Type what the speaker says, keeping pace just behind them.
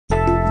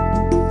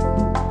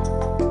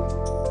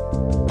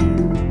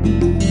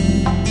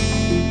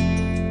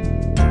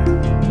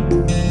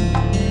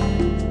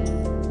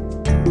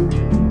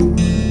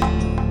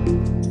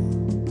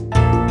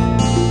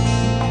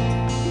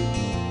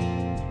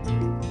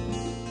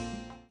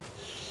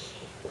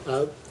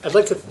I'd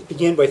like to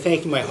begin by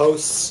thanking my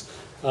hosts.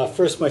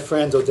 First, my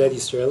friend Oded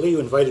Yisraeli, who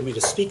invited me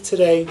to speak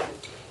today,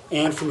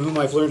 and from whom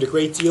I've learned a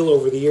great deal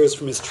over the years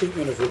from his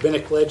treatment of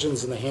rabbinic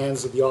legends in the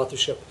hands of the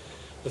authorship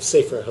of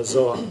Sefer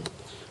HaZohar.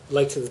 I'd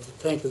like to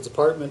thank the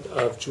Department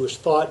of Jewish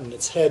Thought and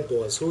its head,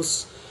 Boaz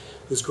Hus,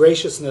 whose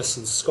graciousness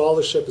and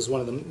scholarship as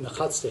one of the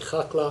Mechatzei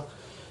Chakla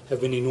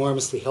have been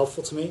enormously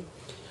helpful to me.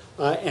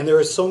 And there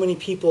are so many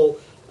people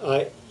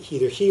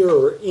either here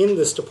or in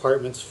this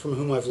department from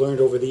whom I've learned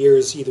over the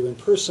years, either in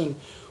person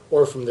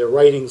or from their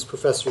writings.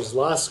 Professors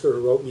Lasker,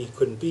 who wrote me,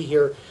 couldn't be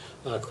here,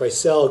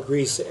 Kreisel,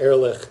 Gries,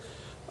 Ehrlich,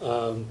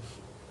 and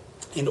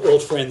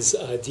old friends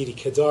Didi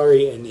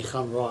Kedari and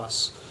Nicham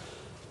Ross.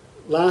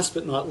 Last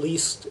but not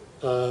least,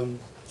 I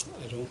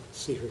don't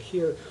see her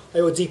here, I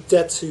owe a deep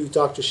debt to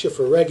Dr.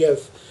 Shifra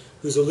Regev,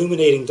 whose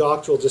illuminating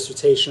doctoral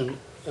dissertation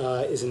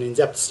is an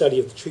in-depth study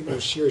of the treatment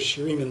of Shir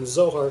Shirim in the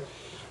Zohar,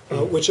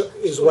 which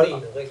is what...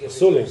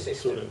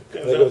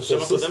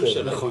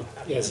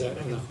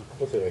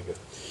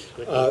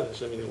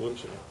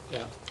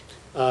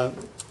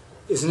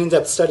 is an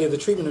in-depth study of the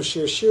treatment of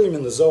Shir Shirim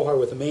in the Zohar,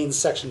 with a main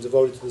section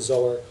devoted to the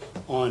Zohar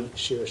on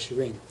Shir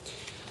Shirim.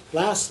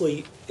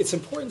 Lastly, it's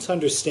important to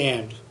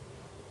understand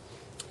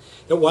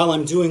that while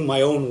I'm doing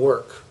my own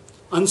work,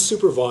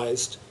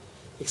 unsupervised,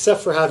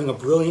 except for having a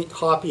brilliant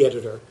copy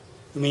editor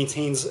who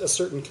maintains a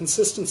certain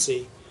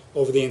consistency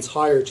over the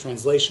entire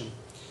translation,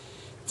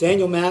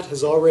 Daniel Matt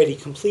has already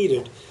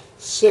completed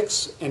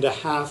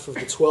 6.5 of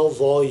the 12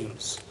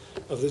 volumes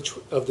of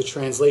the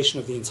translation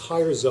of the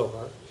entire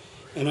Zohar,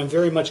 and I'm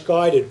very much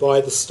guided by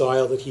the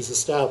style that he's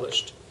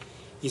established.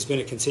 He's been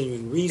a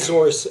continuing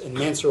resource and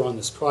mentor on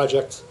this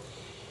project,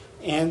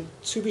 and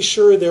to be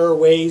sure, there are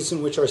ways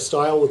in which our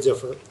style will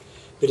differ,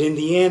 but in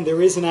the end,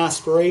 there is an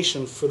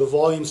aspiration for the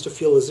volumes to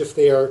feel as if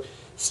they are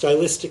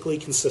stylistically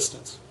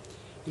consistent.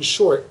 In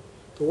short,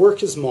 the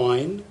work is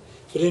mine,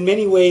 but in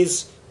many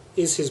ways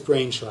is his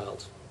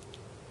brainchild.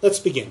 Let's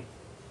begin.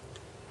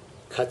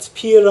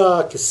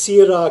 Katpira,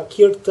 Kesira,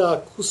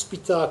 Kirta,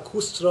 Kuspita,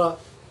 Kustra,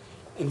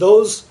 and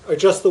those are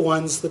just the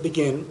ones that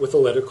begin with the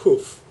letter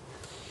Kuf.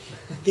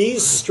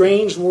 These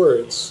strange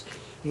words,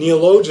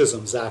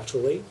 neologisms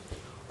actually,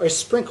 are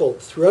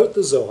sprinkled throughout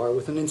the Zohar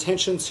with an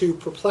intention to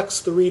perplex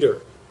the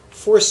reader,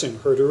 forcing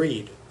her to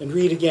read and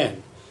read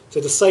again,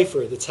 to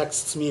decipher the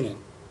text's meaning.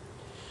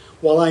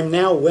 While I'm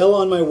now well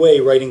on my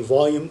way writing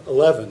volume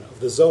 11 of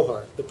the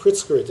Zohar, the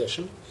Pritzker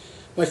edition,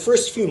 my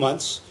first few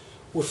months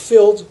were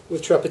filled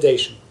with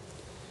trepidation.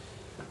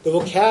 The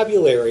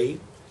vocabulary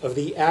of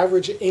the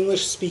average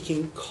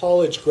English-speaking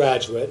college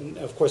graduate, and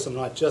of course I'm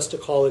not just a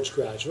college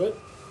graduate,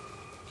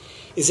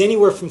 is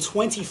anywhere from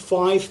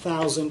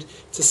 25,000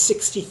 to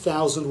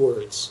 60,000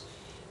 words.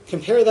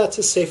 Compare that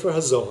to Sefer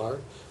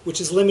HaZohar,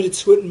 which is limited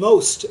to at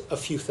most a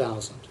few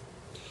thousand.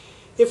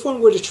 If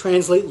one were to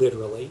translate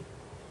literally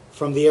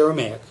from the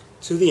Aramaic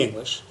to the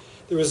English,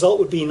 the result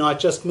would be not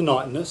just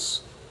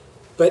monotonous,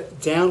 but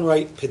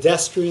downright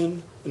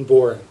pedestrian and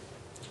boring.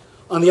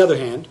 On the other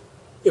hand,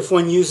 if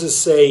one uses,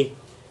 say,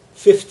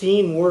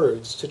 15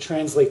 words to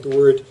translate the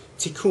word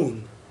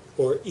tikkun,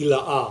 or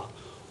ila'ah,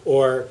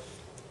 or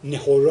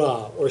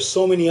nehorah, or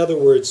so many other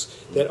words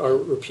that are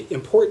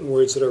important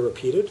words that are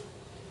repeated,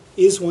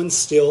 is one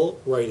still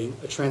writing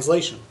a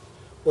translation,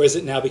 or has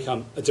it now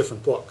become a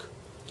different book?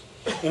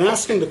 In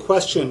asking the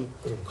question,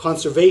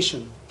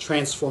 conservation,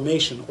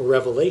 transformation, or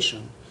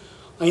revelation,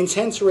 I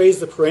intend to raise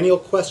the perennial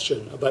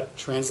question about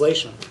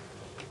translation,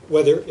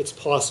 whether it's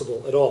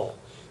possible at all,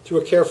 through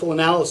a careful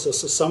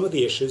analysis of some of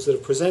the issues that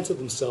have presented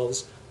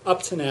themselves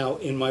up to now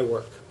in my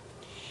work.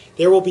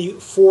 There will be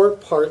 4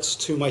 parts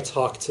to my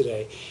talk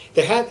today.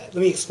 Let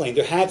me explain.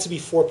 There had to be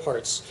 4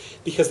 parts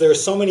because there are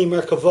so many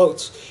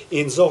merkavot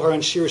in Zohar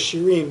and Shir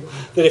Shirim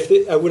that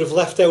if I would have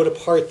left out a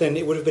part, then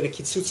it would have been a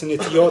kitzutz and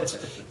itiyot.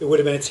 It would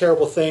have been a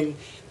terrible thing.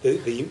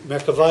 The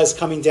merkavah is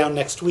coming down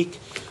next week.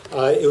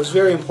 It was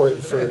very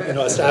important for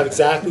us to have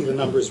exactly the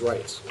numbers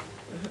right.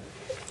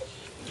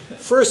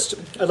 First,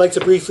 I'd like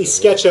to briefly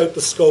sketch out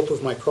the scope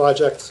of my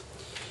project.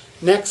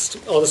 Next,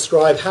 I'll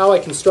describe how I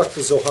construct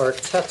the Zohar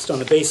text on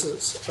the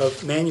basis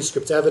of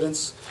manuscript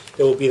evidence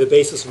that will be the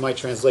basis of my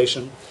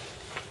translation.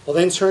 I'll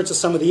then turn to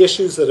some of the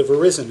issues that have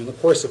arisen in the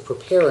course of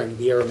preparing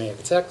the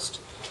Aramaic text.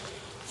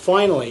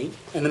 Finally,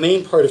 and the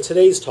main part of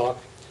today's talk,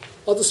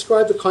 I'll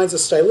describe the kinds of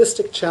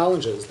stylistic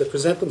challenges that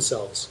present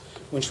themselves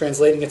when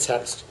translating a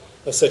text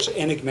of such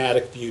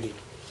enigmatic beauty.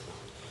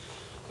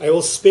 I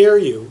will spare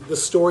you the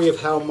story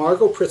of how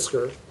Margot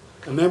Pritzker,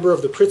 a member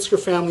of the Pritzker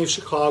family of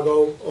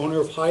Chicago, owner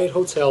of Hyatt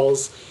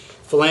Hotels,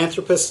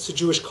 philanthropist to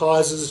Jewish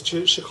causes,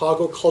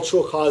 Chicago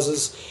cultural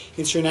causes,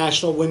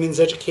 international women's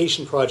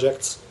education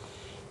projects,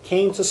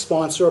 came to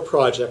sponsor a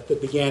project that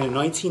began in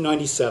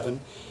 1997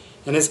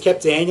 and has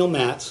kept Daniel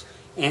Matt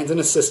and an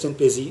assistant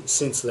busy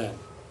since then.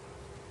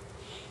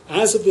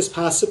 As of this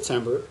past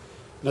September,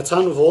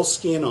 Natan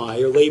Volsky and I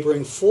are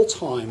laboring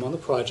full-time on the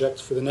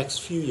project for the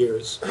next few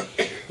years,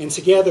 and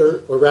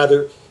together, or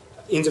rather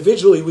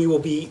individually, we will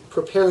be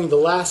preparing the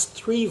last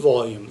 3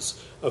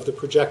 volumes of the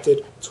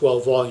projected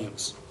 12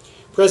 volumes.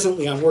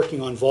 Presently, I'm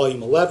working on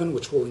volume 11,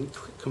 which will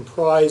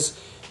comprise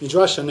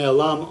Midrash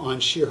HaNe'elam on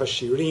Shir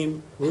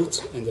HaShirim,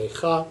 Rut and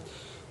Eicha,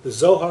 the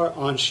Zohar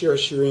on Shir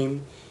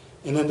HaShirim,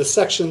 and then the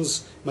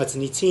sections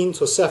Matanitin,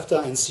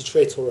 Tosefta, and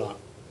Sitrei Torah.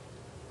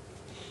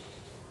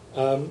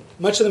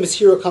 Much of the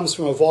material comes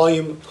from a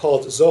volume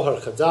called Zohar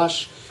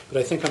Chadash, but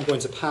I think I'm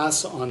going to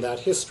pass on that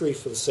history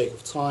for the sake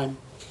of time.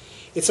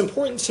 It's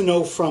important to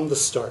know from the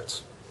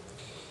start,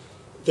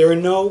 there are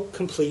no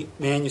complete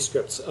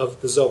manuscripts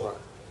of the Zohar,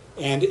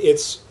 and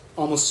it's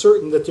almost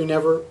certain that there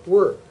never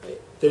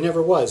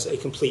was a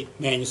complete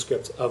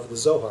manuscript of the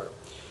Zohar.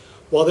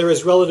 While there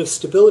is relative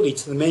stability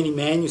to the many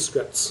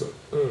manuscripts,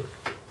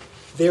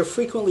 they're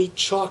frequently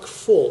chock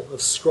full of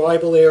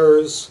scribal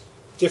errors,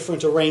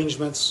 different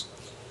arrangements,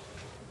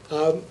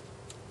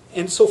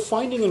 and so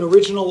finding an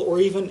original or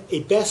even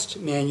a best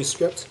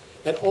manuscript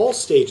at all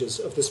stages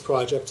of this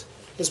project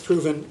has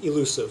proven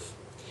elusive.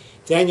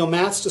 Daniel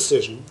Matt's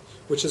decision,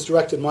 which has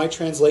directed my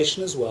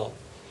translation as well,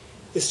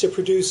 is to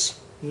produce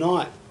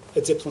not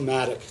a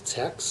diplomatic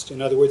text.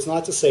 In other words,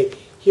 not to say,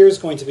 here's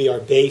going to be our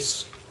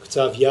base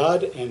Ktav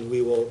Yad, and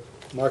we will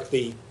mark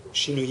the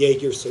Shinuyei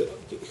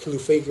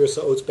Chilufei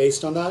Girsaot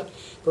based on that,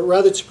 but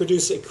rather to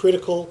produce a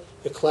critical,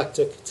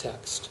 eclectic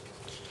text.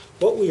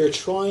 What we are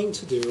trying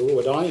to do,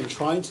 what I am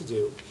trying to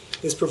do,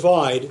 is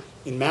provide,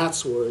 in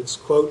Matt's words,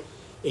 quote,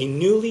 a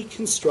newly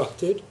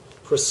constructed,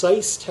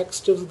 precise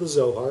text of the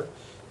Zohar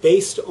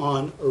based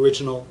on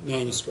original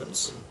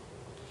manuscripts.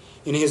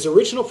 In his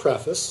original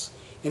preface,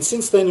 and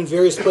since then in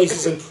various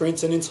places in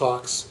print and in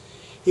talks,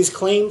 he's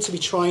claimed to be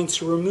trying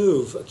to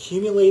remove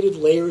accumulated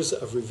layers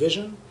of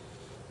revision,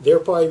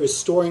 thereby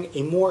restoring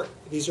a more,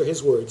 these are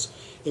his words,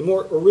 a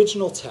more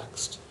original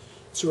text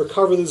to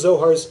recover the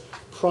Zohar's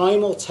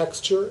primal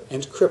texture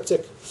and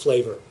cryptic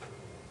flavor,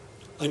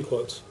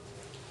 unquote.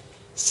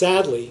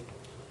 Sadly,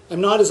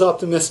 I'm not as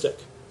optimistic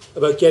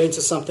about getting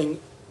to something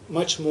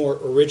much more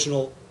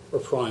original or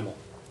primal.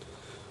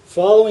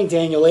 Following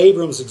Daniel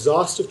Abrams'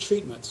 exhaustive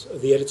treatment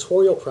of the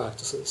editorial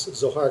practices of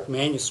Zoharic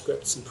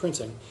manuscripts and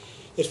printing,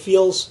 it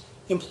feels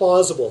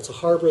implausible to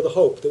harbor the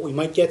hope that we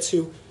might get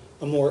to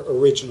a more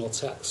original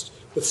text,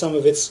 with some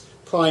of its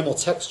primal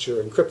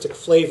texture and cryptic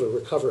flavor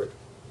recovered.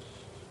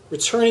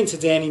 Returning to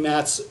Danny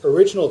Matt's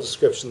original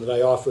description that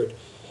I offered,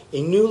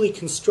 a newly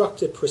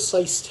constructed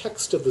precise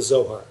text of the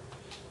Zohar,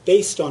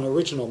 based on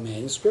original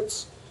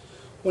manuscripts,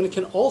 one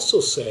can also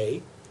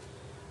say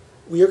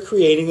we are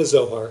creating a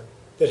Zohar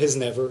that has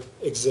never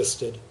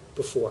existed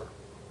before.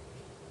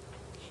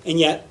 And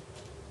yet,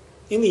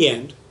 in the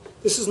end,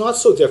 this is not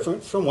so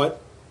different from what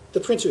the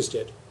printers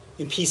did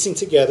in piecing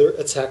together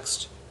a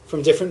text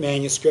from different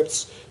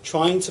manuscripts,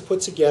 trying to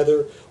put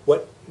together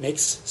what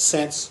makes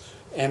sense,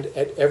 and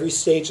at every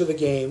stage of the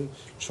game,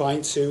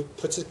 trying to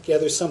put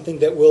together something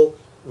that will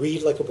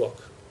read like a book.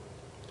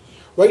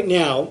 Right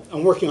now,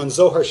 I'm working on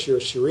Zohar Shir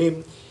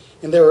Shirim,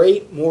 and there are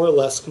 8 more or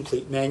less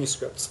complete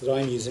manuscripts that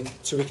I'm using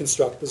to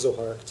reconstruct the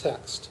Zoharic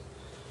text.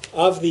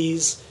 Of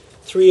these,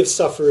 3 have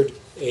suffered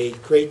a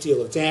great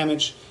deal of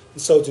damage,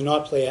 and so do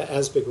not play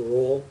as big a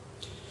role.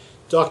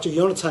 Dr.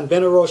 Yonatan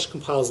Ben-Arosh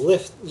compiles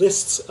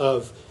lists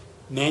of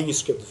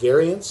manuscript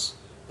variants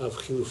of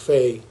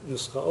Chilufei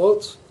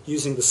Nuschaot,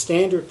 using the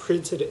standard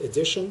printed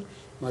edition,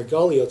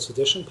 Margaliot's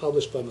edition,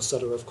 published by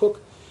Masada Rav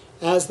Kook,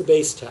 as the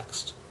base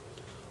text.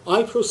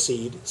 I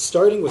proceed,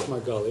 starting with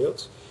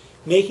Margaliot,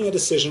 making a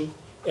decision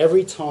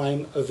every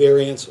time a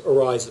variant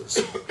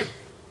arises.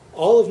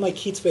 All of my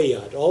Kitvei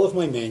Yad, all of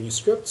my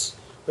manuscripts,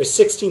 are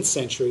 16th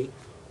century.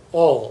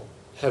 All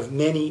have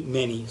many,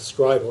 many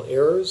scribal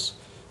errors,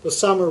 though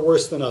some are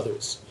worse than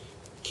others.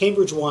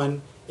 Cambridge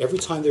 1, every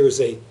time there is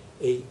a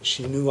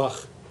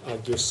Shinuach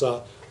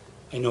Girsa,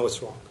 I know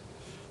it's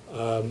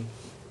wrong.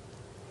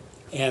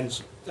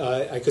 And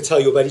I could tell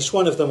you about each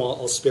one of them.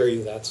 I'll spare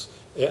you that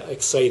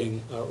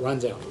exciting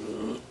rundown.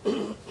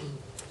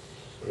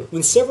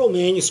 When several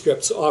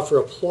manuscripts offer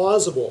a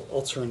plausible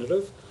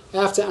alternative, I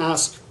have to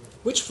ask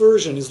which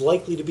version is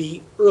likely to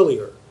be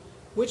earlier,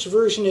 which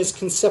version is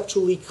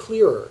conceptually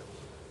clearer,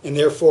 and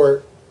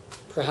therefore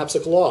perhaps a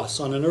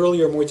gloss on an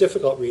earlier, more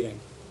difficult reading.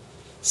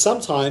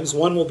 Sometimes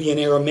one will be an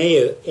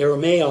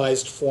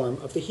Aramaized form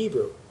of the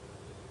Hebrew.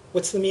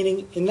 What's the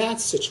meaning in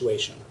that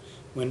situation,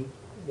 when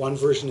one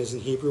version is in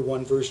Hebrew,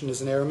 one version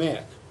is in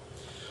Aramaic?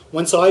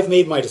 Once I've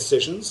made my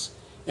decisions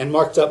and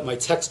marked up my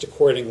text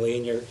accordingly,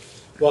 and you're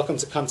welcome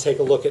to come take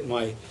a look at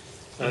my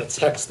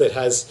text that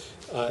has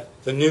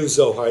the new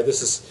Zohar. It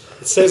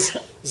says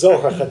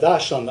Zohar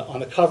Chadash on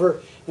the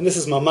cover, and this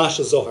is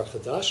Mamash Zohar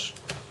Chadash.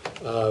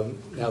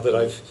 Now that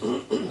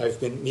I've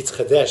been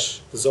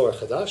Mitzchadesh, the Zohar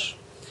Chadash.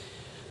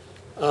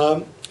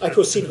 I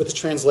proceed with the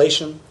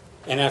translation,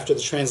 and after the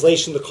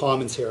translation, the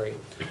commentary.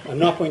 I'm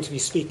not going to be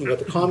speaking about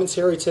the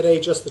commentary today,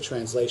 just the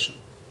translation.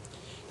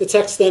 The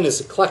text then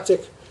is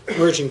eclectic,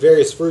 merging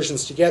various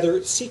versions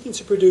together, seeking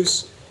to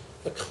produce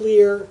a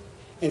clear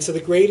and, to the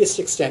greatest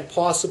extent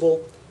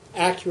possible,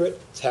 accurate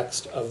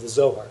text of the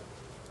Zohar.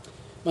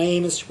 My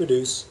aim is to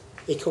produce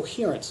a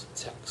coherent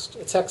text,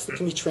 a text that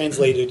can be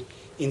translated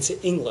into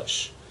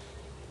English.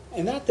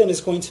 And that then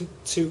is going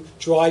to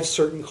drive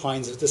certain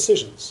kinds of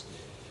decisions.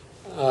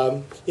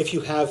 If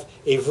you have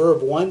a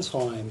verb one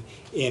time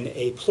in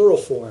a plural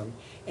form,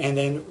 and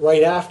then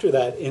right after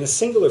that in a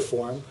singular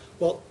form,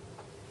 well,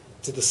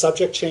 did the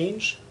subject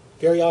change?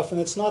 Very often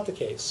it's not the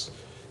case.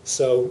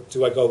 So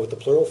do I go with the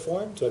plural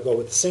form? Do I go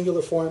with the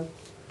singular form?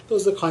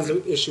 Those are the kinds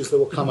of issues that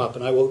will come up,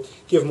 and I will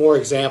give more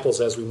examples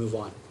as we move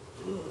on.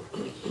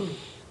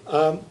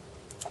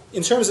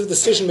 In terms of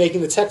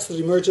decision-making, the text that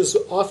emerges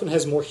often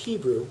has more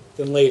Hebrew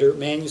than later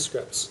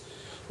manuscripts.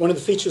 One of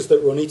the features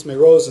that Ronit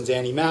Meroz and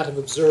Danny Matt have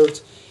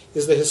observed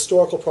is the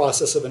historical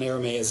process of an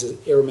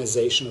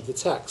Aramaization of the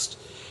text.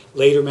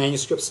 Later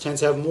manuscripts tend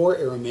to have more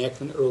Aramaic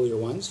than earlier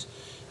ones.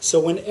 So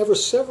whenever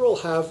several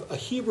have a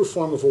Hebrew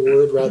form of a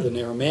word rather than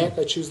Aramaic,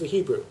 I choose the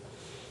Hebrew.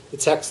 The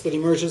text that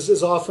emerges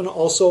is often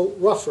also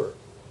rougher,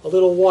 a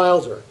little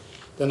wilder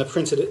than the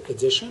printed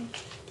edition,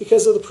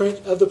 because of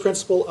the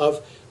principle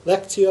of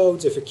lectio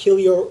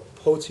difficilior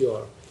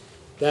potior.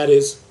 That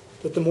is,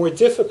 that the more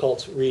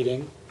difficult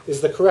reading is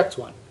the correct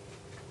one.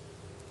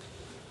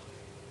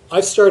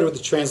 I've started with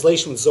the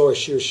translation with Zohar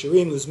Shir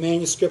Shirim, whose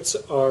manuscripts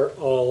are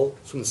all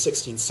from the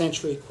 16th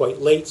century,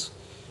 quite late,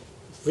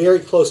 very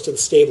close to the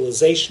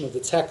stabilization of the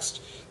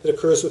text that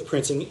occurs with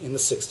printing in the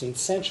 16th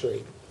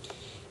century.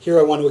 Here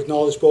I want to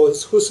acknowledge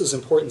Boaz Huss's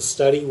important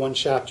study, one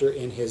chapter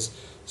in his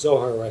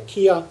Zohar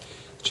Rakia,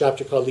 a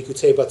chapter called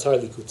Likutei Batar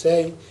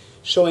Likutei,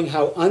 showing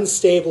how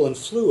unstable and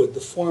fluid the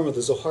form of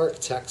the Zohar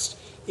text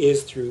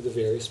is through the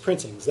various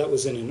printings. That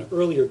was in an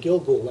earlier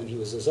Gilgul when he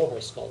was a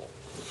Zohar scholar.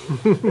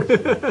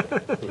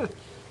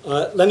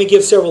 Let me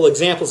give several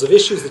examples of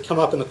issues that come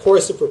up in the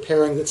course of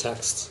preparing the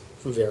texts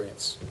from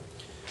variants.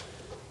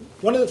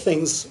 One of the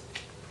themes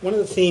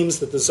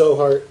that the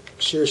Zohar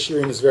Shir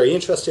Shirim is very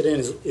interested in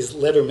is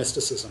letter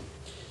mysticism.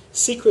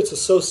 Secrets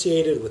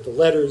associated with the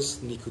letters,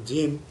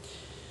 nikudot,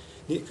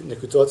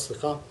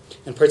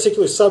 and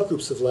particular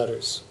subgroups of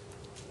letters.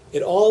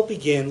 It all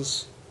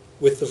begins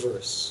with the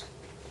verse.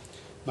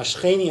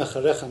 Mashcheni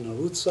acharecha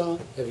narutza,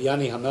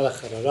 heviani hamelech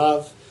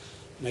hararav,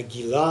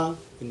 nagila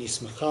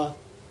v'nismecha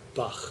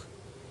bach,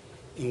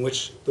 in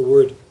which the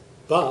word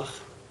bach,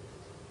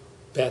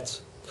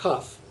 bet,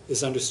 kaf,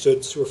 is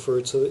understood to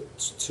refer to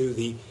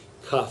the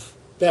kaf,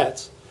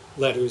 bet,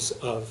 letters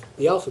of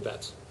the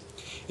alphabet.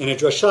 In a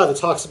drasha that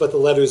talks about the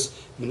letters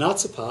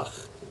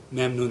menatzepach,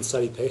 mem nun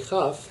sadi pei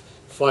chaf,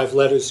 5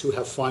 letters who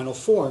have final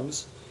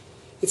forms,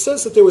 it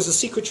says that there was a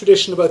secret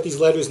tradition about these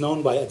letters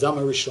known by Adam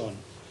HaRishon.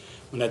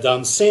 When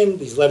Adam sinned,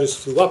 these letters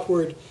flew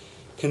upward,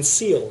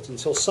 concealed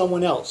until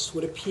someone else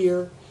would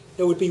appear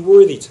that would be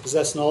worthy to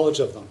possess knowledge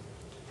of them.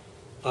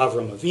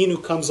 Avram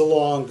Avinu comes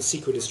along, the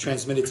secret is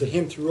transmitted to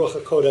him through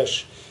Ruach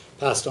HaKodesh,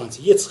 passed on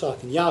to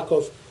Yitzchak and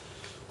Yaakov.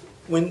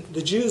 When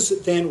the Jews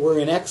then were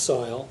in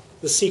exile,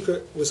 the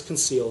secret was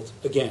concealed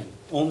again,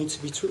 only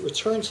to be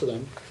returned to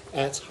them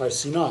at Har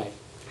Sinai.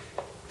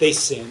 They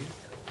sin,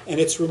 and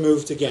it's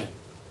removed again.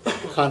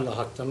 Kan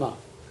lahakdama.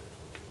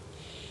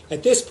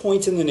 At this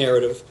point in the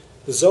narrative,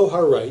 the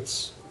Zohar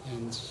writes,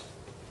 and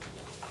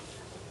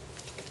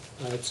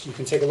you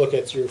can take a look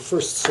at your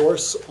first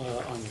source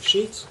on your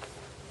sheet.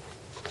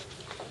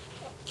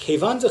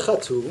 Kevan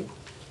dechatu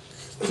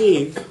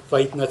chtiv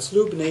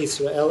vayitnatzlu bnei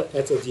Yisrael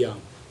et edyam.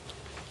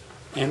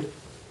 And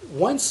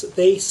once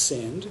they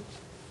sinned,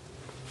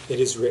 it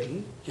is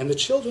written, and the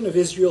children of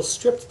Israel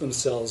stripped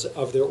themselves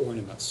of their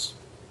ornaments.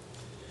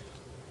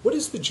 What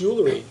is the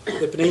jewelry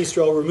that Bnei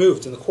Israel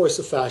removed in the course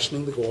of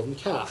fashioning the golden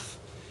calf?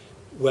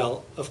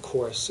 Well, of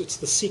course, it's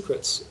the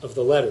secrets of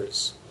the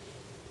letters.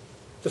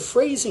 The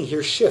phrasing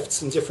here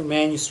shifts in different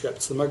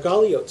manuscripts. The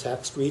Margaliot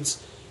text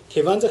reads,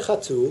 Kevan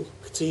dechatu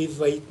k'tiv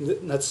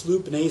vayitnatzlu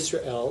bnei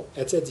Yisrael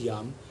et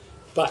edyam,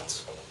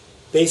 but,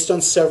 based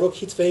on several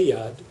kitvei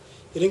yad,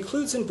 it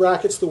includes in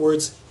brackets the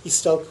words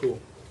istalku,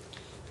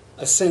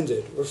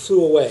 ascended or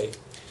flew away,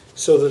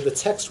 so that the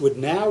text would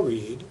now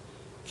read,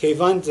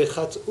 Kevan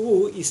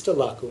dechatu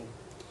istalaku,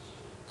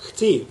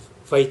 k'tiv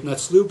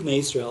vayitnatzlu bnei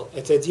Yisrael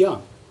et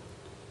edyam.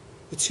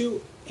 The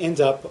two end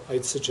up,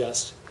 I'd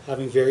suggest,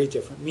 having very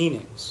different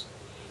meanings.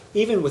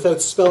 Even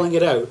without spelling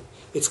it out,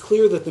 it's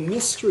clear that the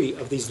mystery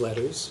of these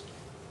letters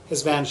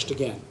has vanished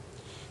again.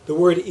 The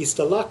word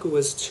istalaku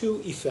has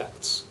 2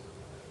 effects.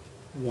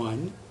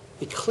 One,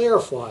 it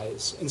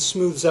clarifies and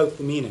smooths out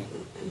the meaning.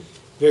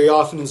 Very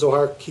often in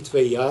Zohar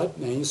Kitvei Yad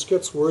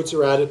manuscripts, words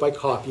are added by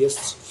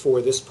copyists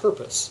for this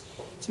purpose,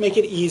 to make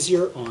it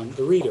easier on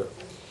the reader.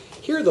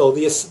 Here, though,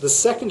 the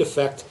second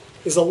effect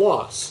is a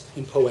loss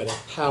in poetic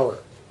power.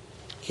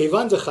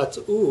 Kevan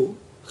dechatu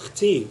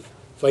chtiv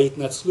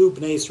vayitnatzlu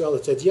bnei Yisrael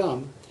et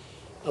edyam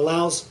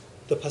allows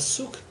the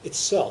pasuk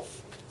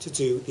itself to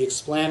do the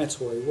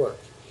explanatory work.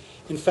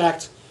 In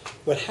fact,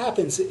 what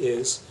happens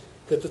is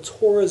that the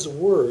Torah's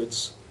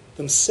words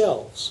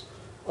themselves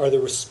are the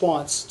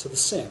response to the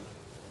sin.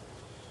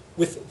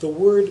 With the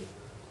word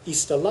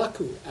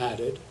istalaku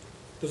added,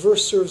 the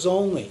verse serves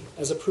only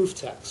as a proof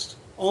text,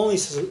 only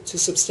to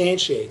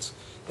substantiate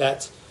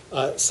that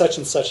such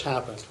and such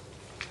happened.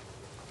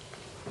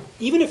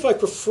 Even if I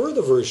prefer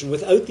the version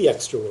without the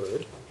extra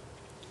word,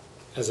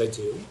 as I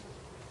do,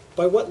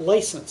 by what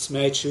license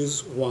may I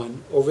choose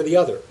one over the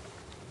other?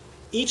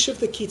 Each of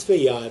the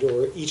Kitvei Yad,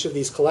 or each of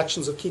these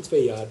collections of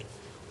Kitvei Yad,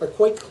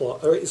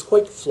 is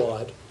quite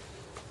flawed,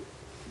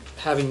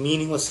 having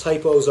meaningless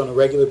typos on a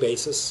regular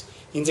basis,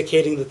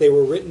 indicating that they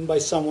were written by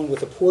someone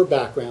with a poor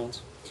background.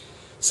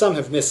 Some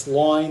have missed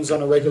lines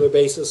on a regular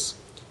basis.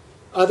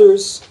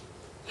 Others,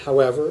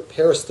 however,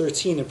 Paris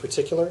 13 in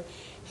particular,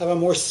 have a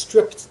more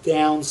stripped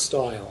down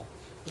style,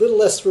 a little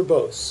less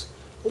verbose,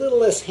 a little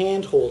less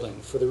hand-holding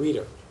for the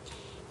reader.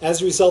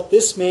 As a result,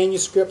 this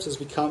manuscript has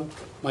become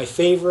my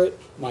favorite,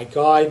 my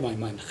guide, my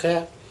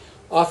manche,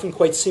 often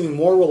quite seeming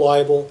more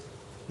reliable,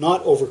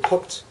 not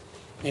overcooked,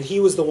 and he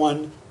was the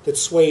one that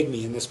swayed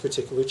me in this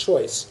particular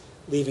choice,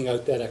 leaving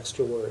out that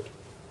extra word.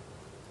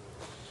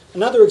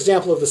 Another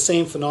example of the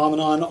same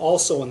phenomenon,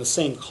 also in the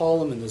same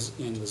column in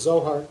the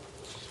Zohar,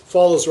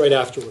 follows right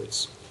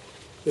afterwards.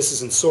 This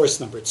is in source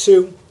number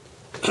 2.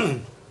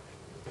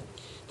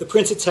 The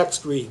printed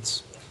text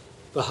reads,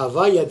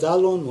 V'hava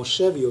yadalon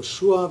Moshe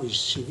v'Yoshua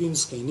v'shivim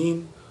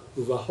zkenim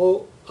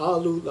uvaho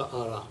alu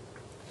la'ara.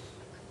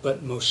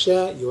 But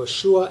Moshe,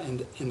 Yoshua,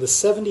 and the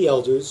 70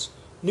 elders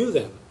knew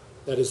them,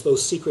 that is,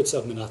 those secrets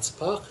of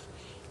Menatzpach,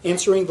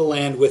 entering the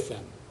land with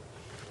them.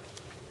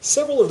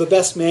 Several of the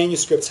best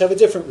manuscripts have a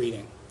different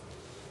reading.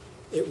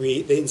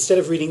 Instead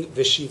of reading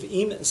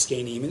V'shivim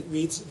zkenim, it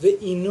reads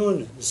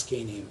V'inun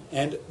zkenim,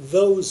 and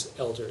those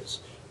elders.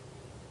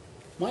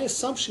 My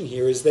assumption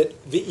here is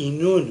that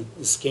V'inun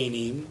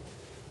zkenim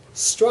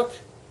struck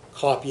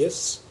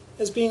copyists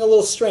as being a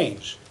little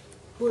strange.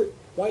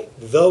 Why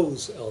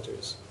those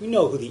elders? We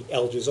know who the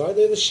elders are.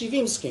 They're the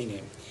Shivim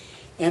Zkenim.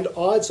 And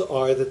odds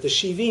are that the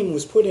Shivim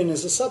was put in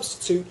as a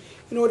substitute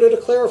in order to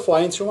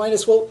clarify and to remind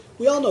us, well,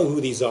 we all know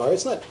who these are.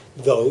 It's not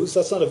those.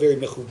 That's not a very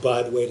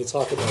mechubad way to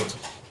talk about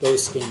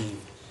those Zkenim.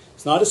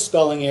 It's not a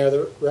spelling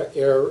error.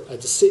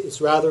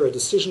 It's rather a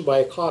decision by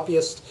a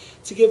copyist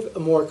to give a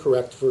more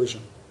correct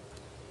version.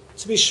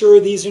 To be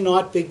sure, these are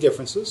not big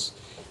differences,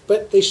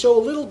 but they show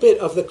a little bit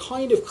of the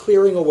kind of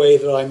clearing away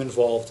that I'm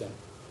involved in.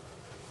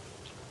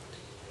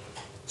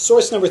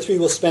 Source number 3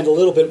 we'll spend a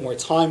little bit more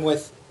time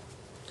with.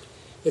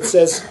 It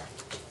says,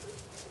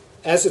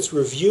 as it's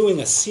reviewing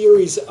a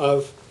series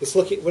of,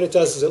 what it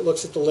does is it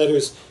looks at the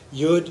letters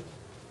Yud,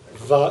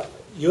 Vav,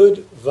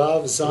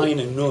 Zayin,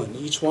 and Nun,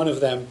 each one of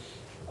them,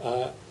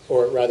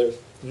 or rather,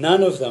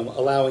 none of them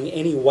allowing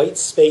any white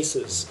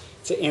spaces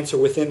to enter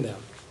within them.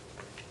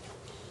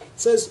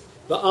 It says,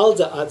 Va'al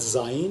da'at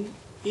Zayin,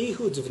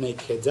 Ihu divnei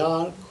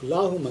kedar,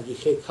 kulahu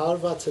magichei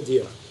karva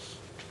tadir.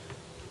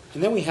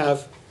 And then we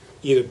have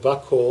either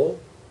bakol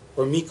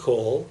or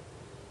mikol.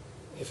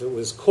 If it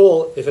was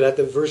kol, if it had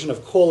the version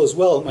of kol as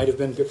well, it might have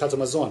been birkat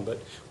hamazon, but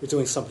we're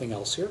doing something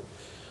else here.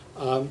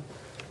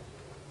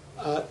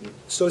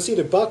 So it's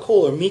either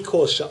bakol or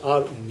mikol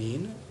sha'ar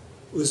umin,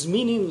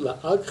 uzminin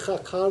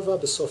la'agcha karva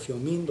b'sof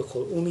yomin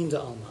b'kol umin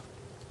da'alma.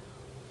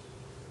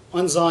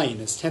 On Zayin,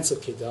 as tense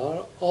of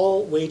kedar,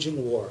 all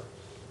waging war,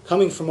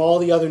 coming from all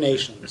the other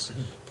nations,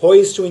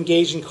 poised to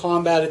engage in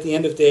combat at the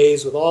end of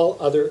days with all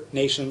other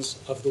nations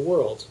of the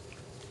world.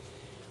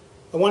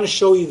 I want to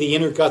show you the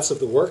inner guts of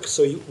the work.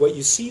 So what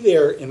you see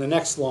there in the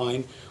next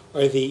line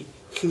are the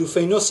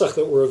chilufei nusach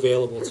that were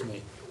available to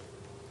me.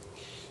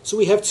 So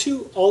we have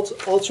two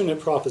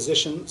alternate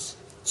prepositions,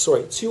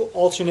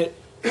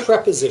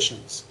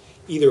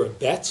 either a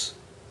bet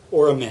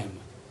or a mem.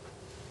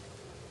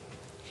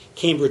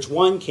 Cambridge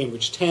 1,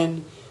 Cambridge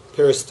 10,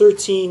 Paris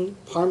 13,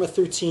 Parma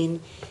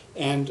 13,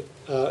 and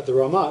the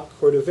Ramat,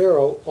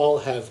 Cordovero, all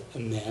have a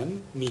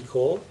mem,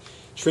 mikol.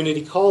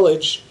 Trinity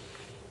College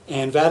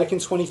and Vatican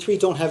 23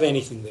 don't have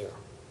anything there.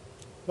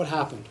 What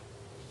happened?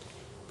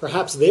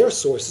 Perhaps their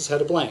sources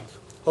had a blank,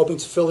 hoping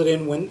to fill it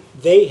in when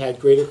they had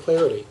greater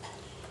clarity.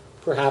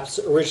 Perhaps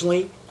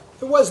originally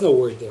there was no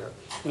word there,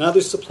 and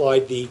others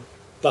supplied the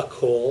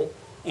bakol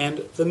and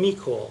the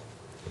mikol.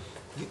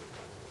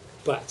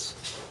 But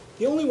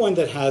the only one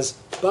that has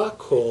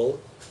bakol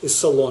is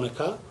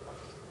Salonika,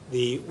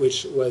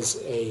 which was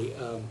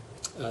an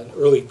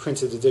early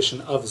printed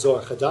edition of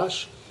Zohar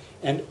Chadash,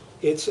 and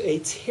it's a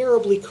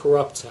terribly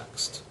corrupt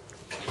text.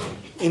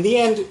 In the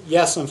end,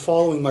 yes, I'm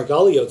following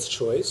Margaliot's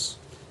choice,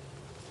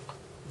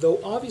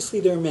 though obviously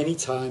there are many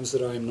times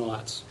that I'm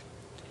not.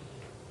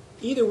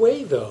 Either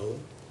way, though,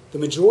 the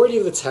majority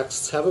of the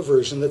texts have a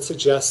version that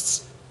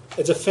suggests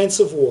a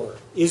defensive war,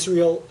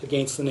 Israel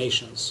against the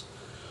nations.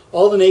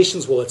 All the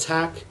nations will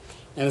attack,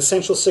 and the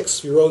central 6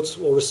 Sfirot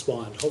will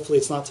respond. Hopefully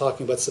it's not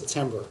talking about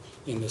September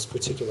in this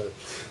particular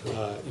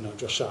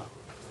drasha.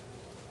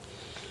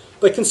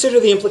 But consider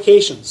the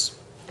implications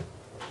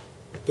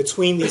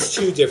between these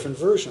two different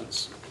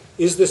versions.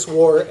 Is this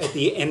war at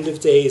the end of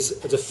days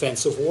a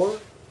defensive war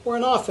or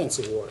an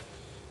offensive war?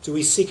 Do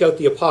we seek out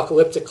the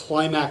apocalyptic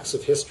climax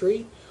of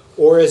history?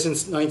 Or, as in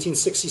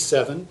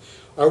 1967,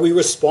 are we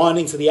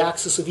responding to the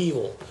axis of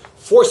evil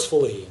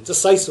forcefully and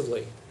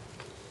decisively?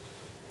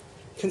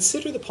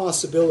 Consider the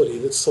possibility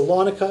that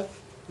Salonika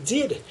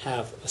did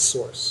have a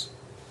source,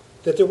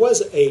 that there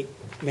was a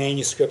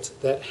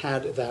manuscript that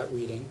had that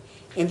reading,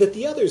 and that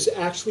the others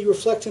actually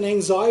reflect an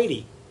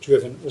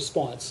anxiety-driven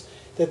response.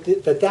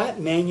 That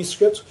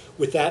manuscript,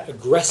 with that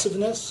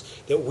aggressiveness,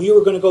 that we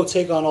were going to go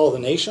take on all the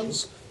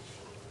nations,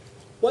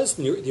 was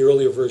the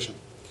earlier version.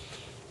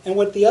 And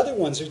what the other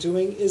ones are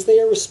doing is they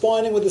are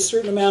responding with a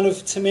certain amount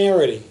of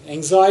temerity,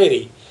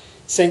 anxiety,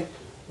 saying,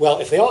 well,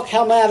 if they all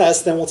come at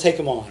us, then we'll take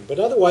them on. But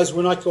otherwise,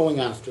 we're not going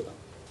after them.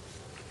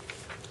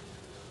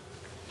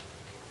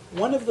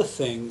 One of the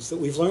things that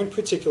we've learned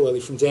particularly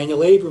from Daniel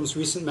Abram's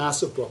recent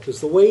massive book is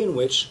the way in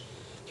which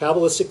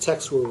Kabbalistic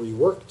texts were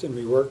reworked and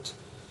reworked,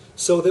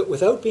 so that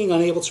without being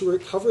unable to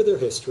recover their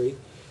history,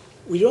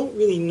 we don't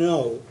really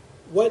know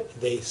what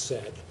they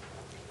said.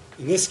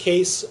 In this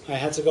case, I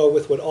had to go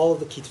with what all of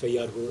the Kitvei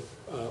Yad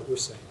were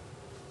saying.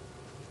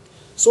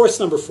 Source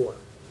number 4.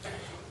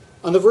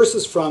 On the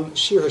verses from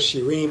Shir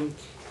HaShirim,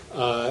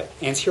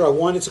 and here I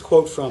wanted to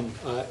quote from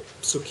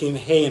Psukim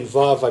Hey and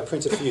Vav. I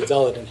printed for you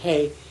Dalet and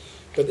Hey,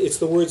 but it's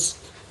the words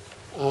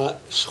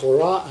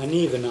Shchora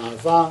ani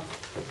v'na'ava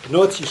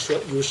Bnot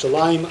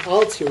Yerushalayim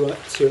al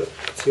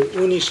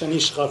tir'uni shani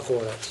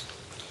shcharchoret.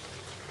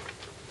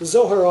 The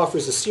Zohar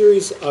offers a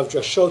series of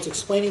drashot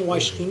explaining why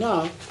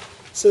Shekhinah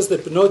says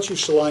that Bnot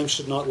Yerushalayim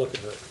should not look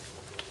at her.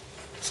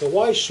 So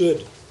why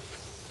should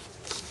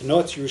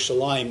Bnot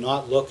Yerushalayim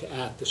not look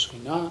at the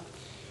Shekhinah?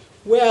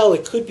 Well,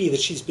 it could be that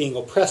she's being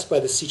oppressed by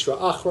the Sitra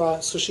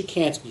Achra, so she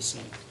can't be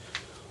seen.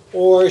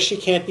 Or she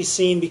can't be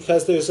seen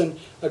because there's a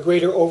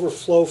greater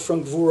overflow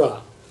from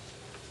Gvura.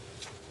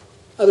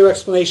 Other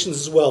explanations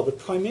as well, but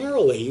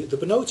primarily the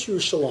Bnot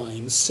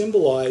Yerushalayim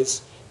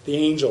symbolize the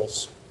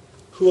angels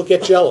who will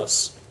get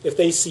jealous if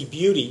they see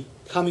beauty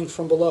coming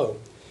from below,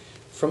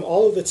 from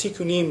all of the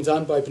tikkunim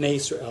done by Bnei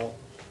Israel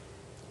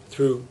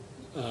through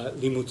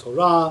Limud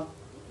Torah,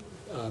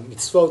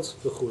 mitzvot,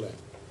 v'chulei.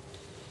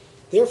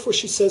 Therefore,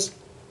 she says,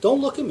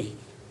 don't look at me.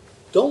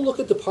 Don't look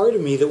at the part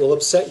of me that will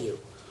upset you.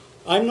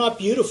 I'm not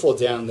beautiful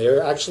down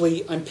there.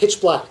 Actually, I'm pitch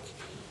black.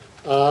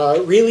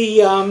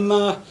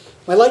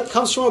 My light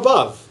comes from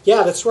above.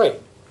 Yeah, that's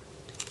right.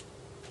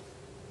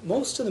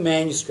 Most of the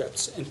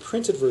manuscripts and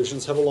printed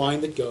versions have a line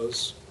that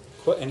goes,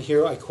 and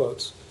here I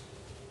quote,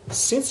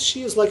 since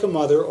she is like a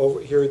mother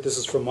over, here this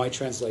is from my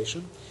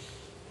translation,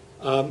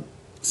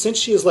 since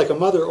she is like a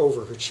mother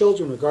over her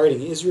children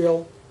regarding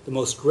Israel, the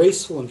most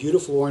graceful and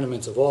beautiful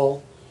ornament of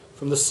all,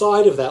 from the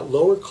side of that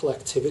lower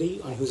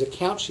collectivity on whose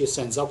account she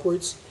ascends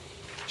upwards,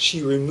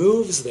 she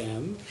removes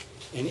them,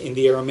 and in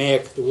the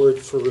Aramaic the word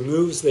for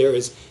removes there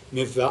is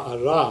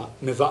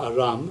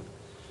miva'aram,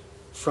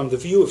 from the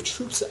view of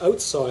troops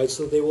outside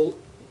so that they will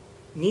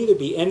neither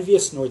be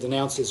envious nor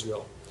denounce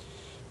Israel.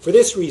 For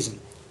this reason,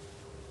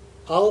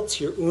 al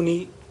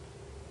tir'uni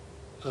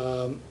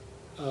shani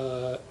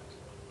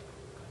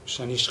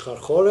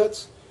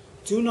shcharchoret,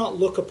 do not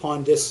look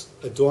upon this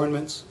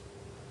adornment,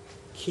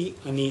 ki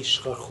ani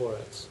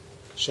shcharchoret,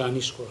 shani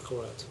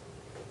shcharchoret.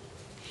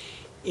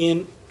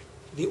 In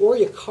the Or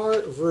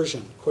Yakar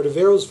version,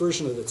 Cordevero's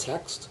version of the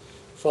text,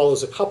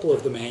 follows a couple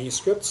of the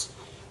manuscripts.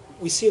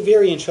 We see a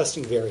very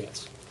interesting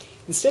variant.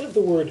 Instead of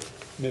the word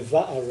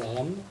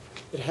miva'aram,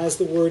 it has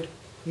the word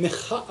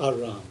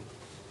mecha'aram,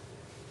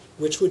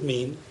 which would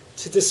mean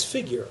to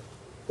disfigure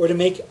or to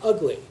make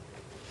ugly,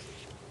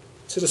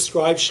 to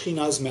describe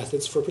Shekhinah's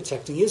methods for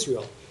protecting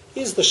Israel.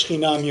 Is the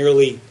Shekhinah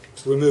merely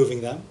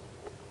removing them?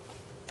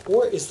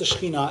 Or is the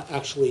Shekhinah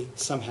actually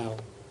somehow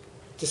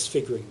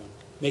disfiguring them,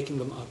 making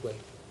them ugly?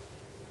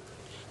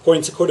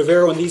 According to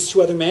Cordovero and these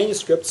two other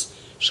manuscripts,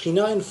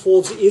 Shekhinah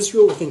enfolds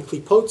Israel within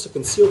klipot to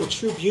conceal the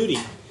true beauty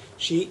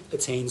she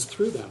attains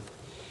through them.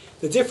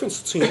 The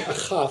difference between a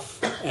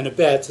chaf and a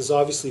bet is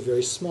obviously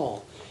very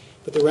small,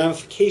 but the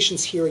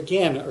ramifications here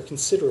again are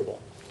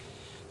considerable.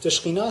 Does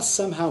Shekhinah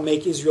somehow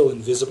make Israel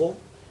invisible,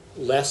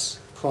 less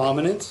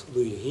prominent,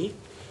 lu yahi,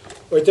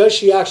 or does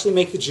she actually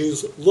make the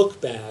Jews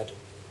look bad,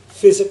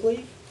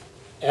 physically,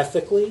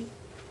 ethically,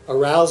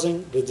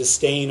 arousing the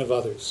disdain of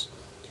others?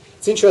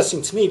 It's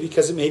interesting to me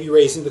because it may be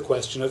raising the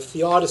question of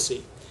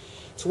theodicy.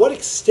 To what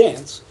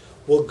extent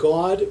will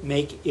God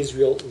make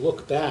Israel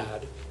look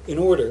bad in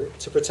order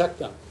to protect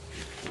them?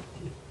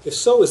 If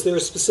so, is there a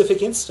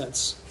specific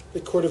instance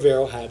that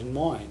Cordovero had in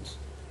mind?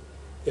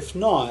 If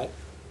not,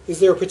 is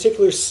there a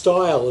particular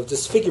style of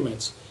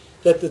disfigurement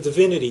that the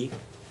divinity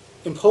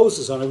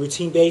imposes on a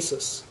routine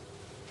basis?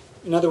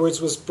 In other words,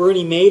 was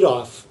Bernie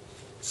Madoff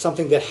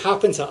something that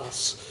happened to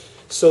us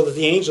so that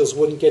the angels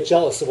wouldn't get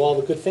jealous of all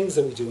the good things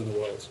that we do in the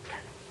world?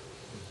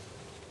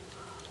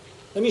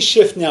 Let me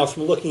shift now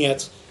from looking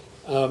at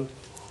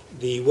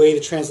the way the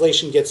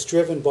translation gets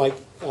driven by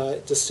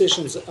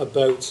decisions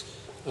about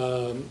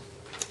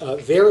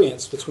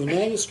variance between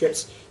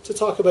manuscripts to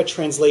talk about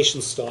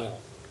translation style.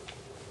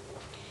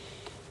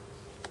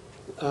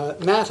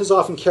 Matt has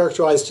often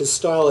characterized his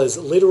style as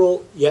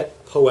literal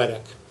yet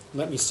poetic.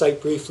 Let me cite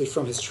briefly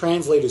from his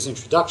translator's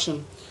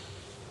introduction.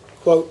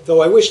 Quote,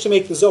 though I wish to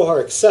make the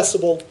Zohar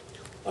accessible,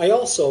 I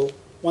also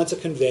want to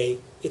convey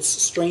its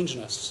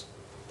strangeness,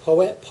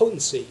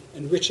 potency,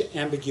 and rich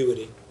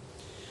ambiguity.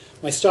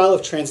 My style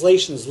of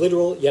translation is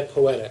literal yet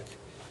poetic.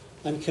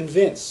 I'm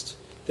convinced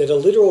that a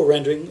literal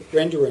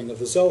rendering of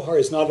the Zohar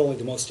is not only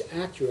the most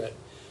accurate,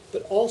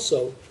 but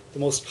also the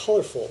most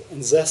colorful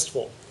and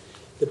zestful,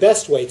 the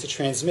best way to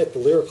transmit the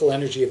lyrical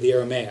energy of the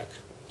Aramaic.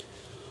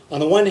 On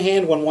the one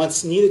hand, one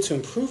wants neither to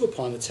improve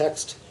upon the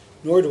text,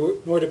 nor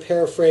to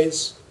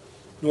paraphrase,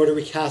 nor to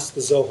recast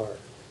the Zohar.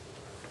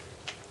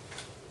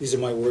 These are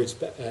my words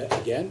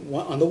again.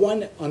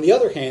 On the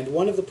other hand,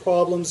 one of the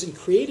problems in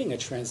creating a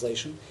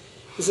translation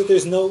is that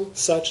there's no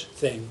such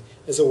thing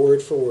as a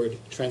word-for-word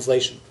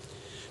translation.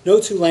 No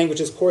two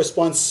languages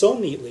correspond so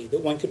neatly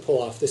that one could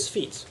pull off this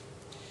feat.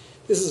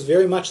 This is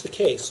very much the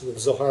case with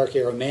Zoharic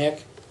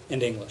Aramaic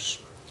and English.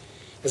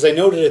 As I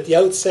noted at the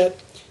outset,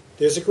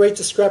 there's a great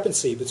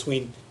discrepancy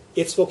between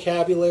its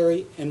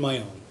vocabulary and my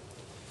own.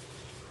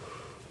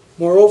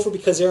 Moreover,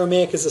 because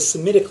Aramaic is a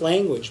Semitic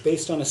language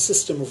based on a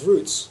system of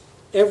roots,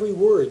 every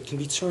word can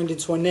be turned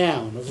into a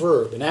noun, a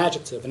verb, an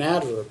adjective, an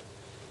adverb.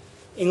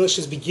 English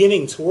is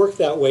beginning to work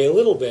that way a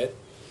little bit,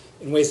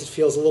 in ways that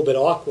feels a little bit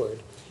awkward,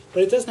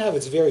 but it doesn't have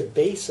its very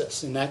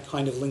basis in that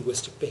kind of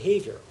linguistic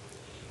behavior.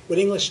 What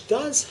English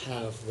does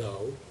have,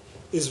 though,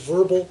 is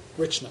verbal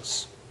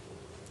richness.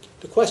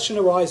 The question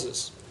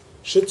arises,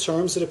 should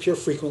terms that appear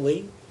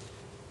frequently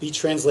be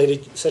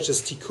translated, such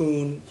as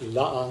tikkun,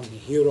 ila'a,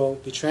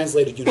 nihiro, be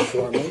translated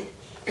uniformly,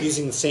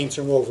 using the same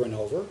term over and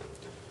over?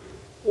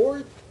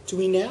 Or do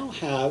we now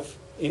have,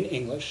 in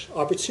English,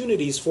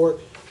 opportunities for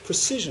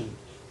precision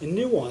and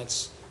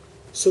nuance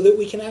so that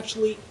we can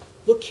actually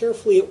look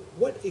carefully at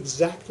what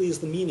exactly is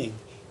the meaning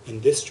in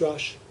this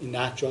drush, in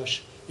that drush,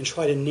 and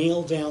try to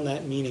nail down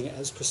that meaning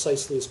as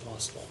precisely as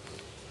possible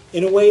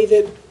in a way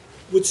that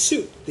would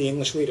suit the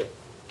English reader.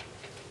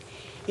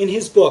 In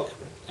his book,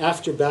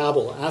 After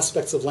Babel,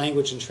 Aspects of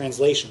Language and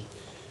Translation,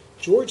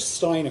 George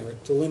Steiner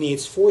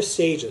delineates 4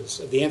 stages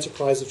of the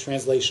enterprise of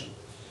translation,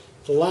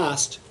 the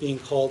last being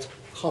called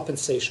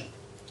compensation.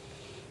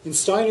 In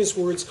Steiner's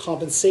words,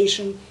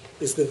 compensation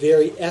is the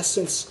very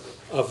essence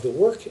of the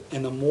work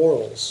and the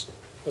morals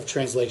of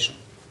translation.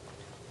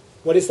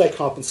 What is that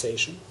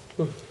compensation?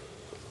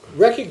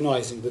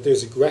 Recognizing that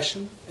there's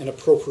aggression and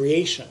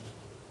appropriation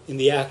in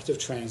the act of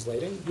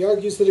translating, he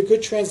argues that a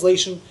good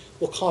translation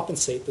will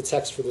compensate the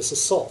text for this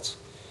assault.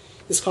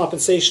 This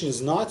compensation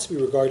is not to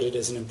be regarded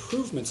as an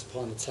improvement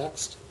upon the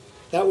text.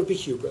 That would be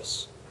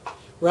hubris.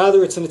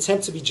 Rather, it's an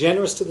attempt to be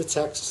generous to the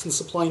text and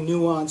supply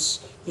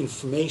nuance,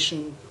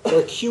 information, or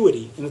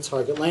acuity in the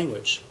target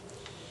language.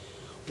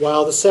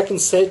 While the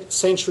 2nd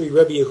century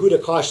Rebbe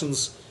Yehuda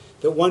cautions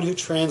that one who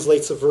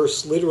translates a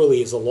verse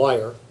literally is a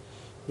liar,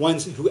 one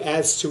who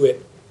adds to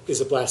it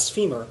is a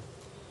blasphemer,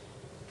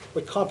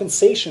 what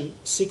compensation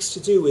seeks to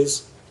do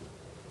is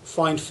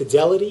find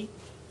fidelity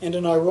and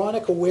an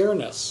ironic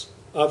awareness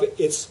of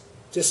its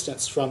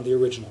distance from the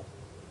original.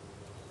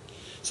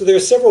 So there are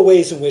several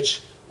ways in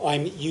which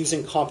I'm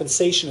using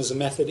compensation as a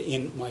method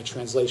in my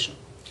translation.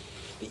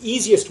 The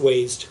easiest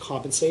ways to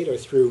compensate are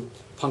through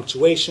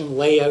punctuation,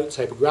 layout,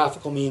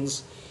 typographical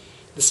means.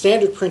 The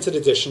standard printed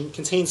edition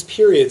contains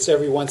periods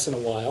every once in a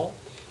while,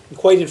 and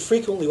quite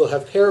infrequently will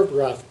have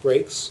paragraph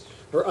breaks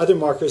or other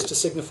markers to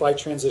signify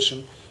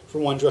transition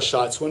from one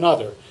drasha to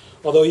another.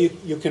 Although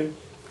you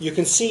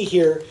can see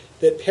here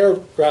that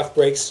paragraph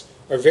breaks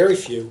are very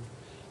few,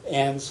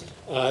 and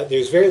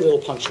there's very little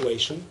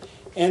punctuation.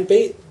 And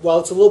while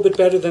it's a little bit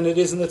better than it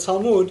is in the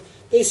Talmud,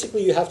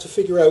 basically you have to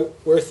figure out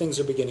where things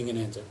are beginning and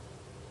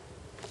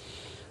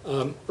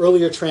ending.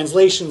 Earlier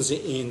translations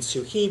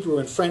into Hebrew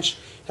and French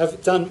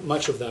have done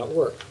much of that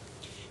work.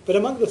 But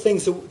among the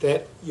things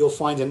that you'll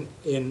find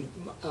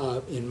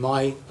in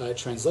my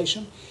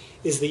translation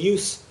is the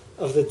use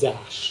of the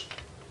dash.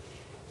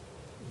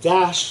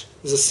 Dash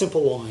is a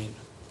simple line.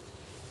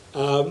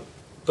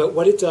 But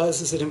what it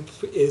does is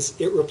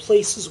it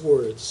replaces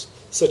words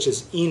such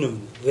as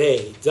inun,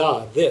 they,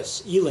 da,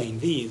 this, elaine,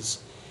 these.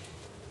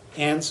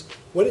 And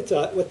what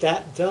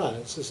that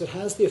does is it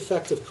has the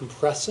effect of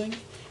compressing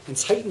and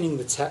tightening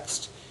the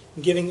text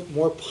and giving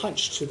more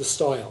punch to the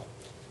style.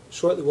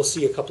 Shortly we'll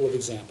see a couple of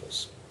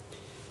examples.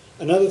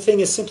 Another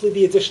thing is simply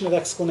the addition of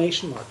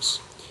exclamation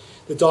marks.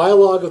 The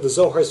dialogue of the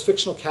Zohar's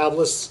fictional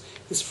Kabbalists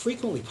is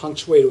frequently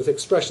punctuated with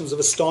expressions of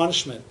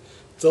astonishment,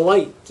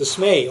 delight,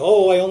 dismay.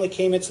 Oh, I only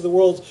came into the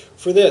world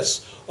for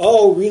this.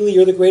 Oh, really,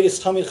 you're the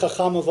greatest Talmid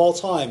Chacham of all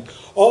time.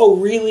 Oh,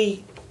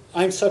 really,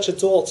 I'm such a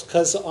dolt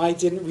because I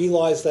didn't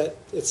realize that,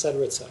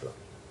 etc., etc.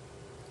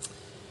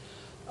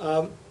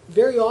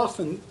 Very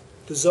often,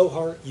 the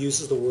Zohar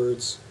uses the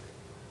words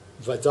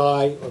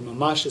vadai or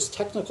mamash as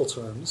technical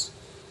terms,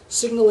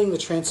 signaling the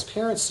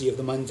transparency of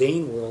the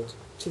mundane world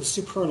to the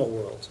supernal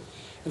world.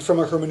 And from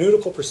a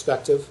hermeneutical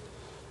perspective,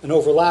 an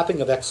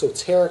overlapping of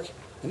exoteric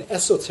and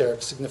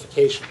esoteric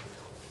signification.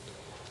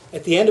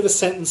 At the end of a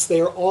sentence, they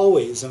are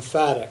always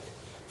emphatic,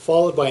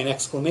 followed by an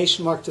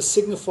exclamation mark to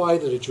signify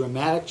that a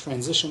dramatic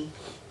transition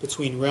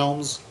between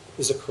realms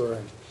is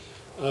occurring.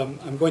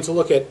 I'm going to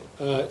look at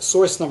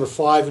source number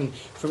 5, and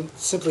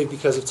simply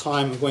because of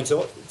time, I'm going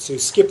to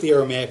skip the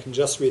Aramaic and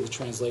just read the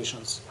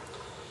translations.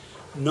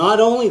 Not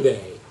only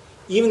they,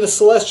 even the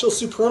celestial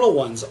supernal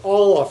ones,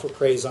 all offer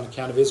praise on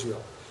account of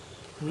Israel.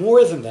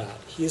 More than that,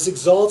 He is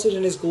exalted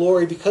in his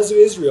glory because of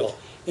Israel.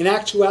 In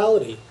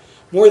actuality,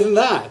 more than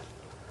that,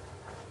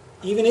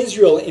 even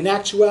Israel, in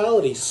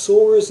actuality,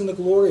 soars in the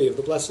glory of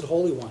the Blessed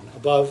Holy One,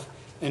 above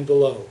and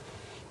below.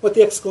 What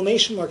the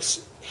exclamation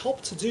marks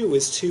help to do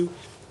is to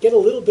get a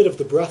little bit of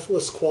the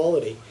breathless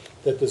quality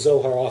that the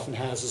Zohar often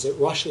has as it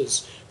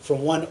rushes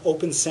from one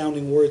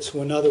open-sounding word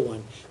to another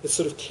one. It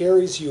sort of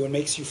carries you and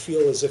makes you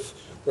feel as if,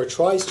 or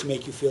tries to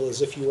make you feel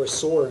as if you are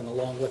soaring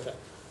along with it.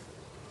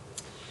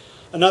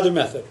 Another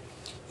method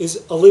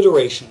is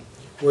alliteration,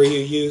 where you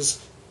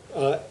use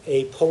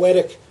a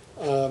poetic,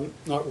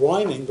 not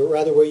rhyming, but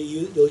rather where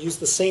you'll use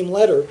the same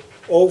letter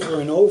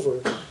over and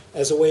over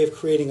as a way of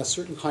creating a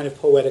certain kind of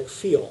poetic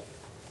feel.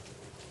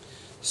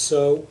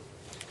 So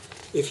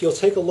if you'll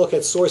take a look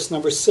at source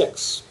number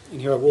 6,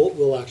 and here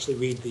we'll actually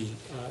read the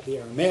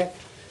Aramaic.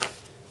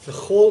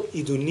 V'chol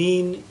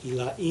idunin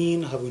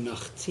ilain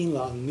havunachtin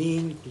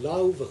la'almin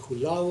kulau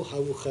v'kulau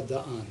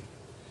havuchada'an.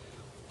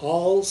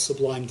 All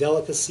sublime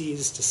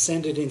delicacies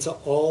descended into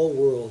all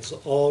worlds,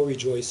 all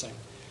rejoicing.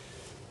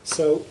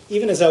 So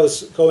even as I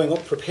was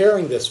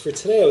preparing this for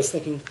today, I was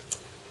thinking,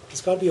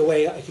 there's got to be a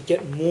way I could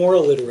get more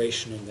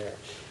alliteration in there.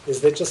 Is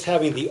that just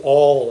having the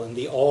all and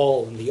the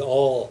all and the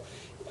all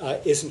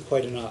isn't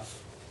quite enough?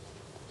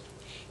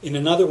 In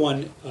another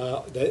one,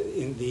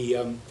 in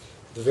the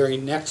very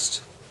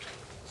next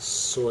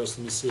source,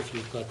 let me see if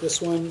you've got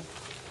this one.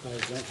 I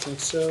don't think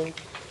so.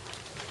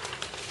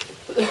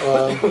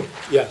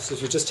 Yes,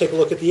 if you just take a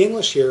look at the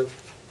English here,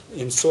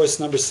 in source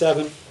number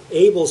 7,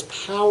 Abel's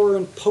power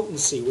and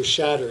potency were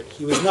shattered.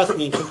 He was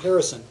nothing in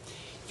comparison.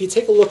 If you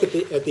take a look at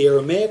the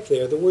Aramaic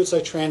there, the words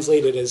I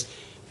translated as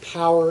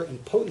power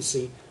and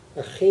potency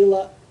are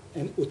chela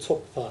and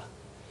utokpa.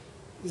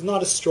 There's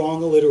not a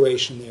strong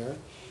alliteration there,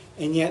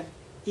 and yet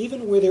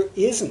even where there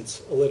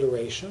isn't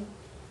alliteration,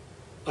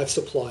 I've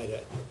supplied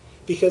it.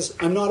 Because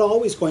I'm not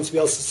always going to be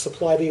able to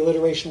supply the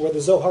alliteration where the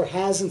Zohar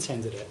has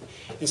intended it.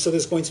 And so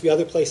there's going to be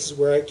other places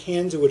where I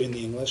can do it in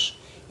the English,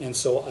 and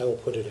so I will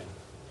put it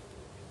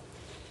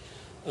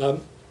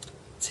in.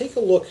 Take a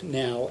look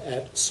now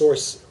at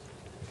source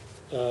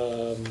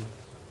number,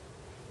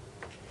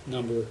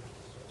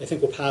 I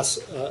think we'll pass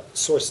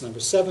source number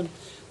 7.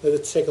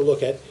 Let's take a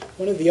look at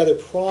one of the other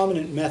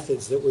prominent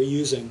methods that we're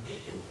using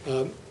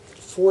in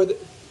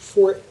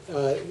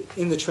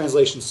the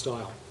translation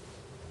style.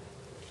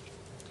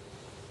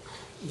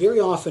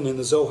 Very often in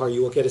the Zohar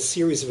you will get a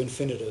series of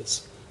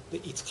infinitives. The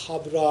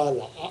itkabra,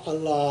 la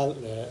a'ala,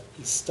 la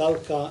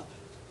istalka,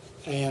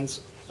 and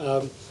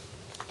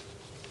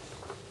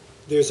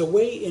there's a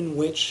way in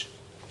which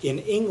in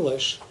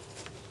English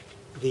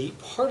the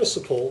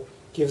participle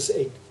gives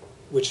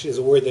which is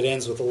a word that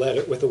ends with the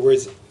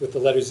letters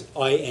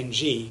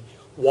ing,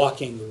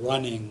 walking,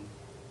 running,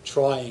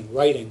 trying,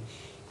 writing,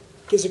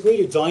 gives a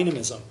greater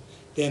dynamism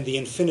than the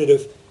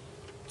infinitive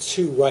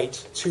to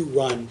write, to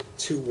run,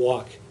 to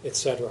walk,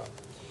 etc.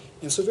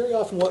 And so very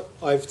often what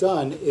I've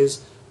done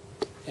is,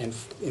 and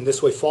in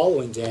this way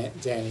following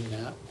Danny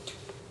now,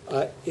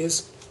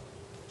 is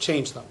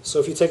change them. So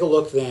if you take a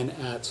look then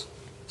at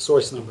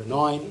source number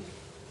 9,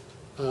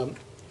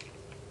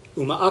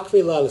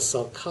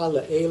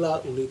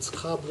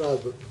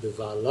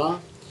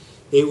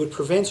 they would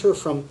prevent her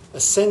from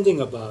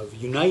ascending above,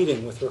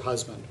 uniting with her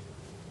husband.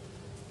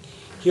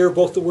 Here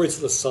both the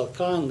words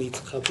l'salka and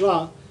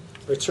litzkabra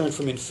are turned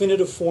from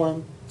infinitive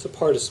form to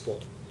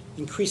participle,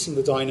 increasing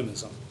the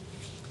dynamism.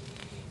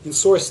 In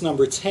source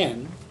number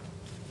 10,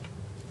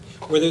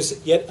 where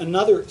there's yet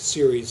another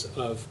series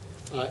of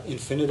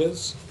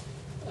infinitives,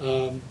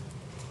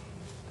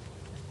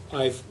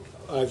 I've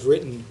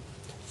written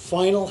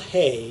final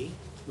hay.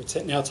 We're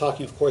now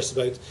talking, of course,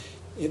 about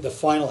the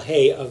final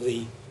hay of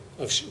the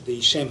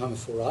Shem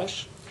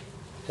HaMefurash,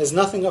 has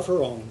nothing of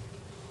her own,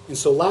 and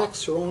so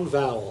lacks her own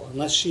vowel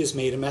unless she is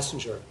made a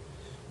messenger.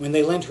 When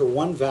they lend her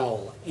one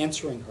vowel,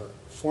 entering her,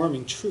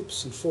 forming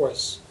troops and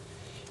force,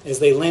 as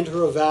they lend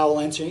her a vowel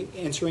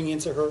entering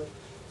into her,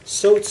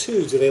 so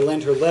too do they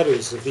lend her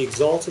letters of the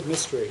exalted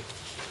mystery,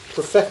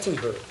 perfecting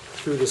her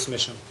through this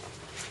mission.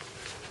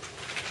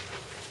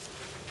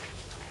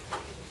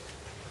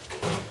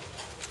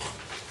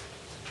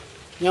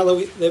 Now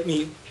let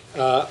me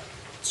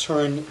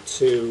turn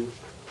to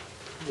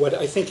what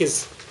I think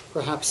is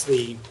perhaps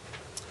the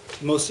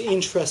most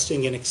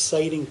interesting and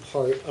exciting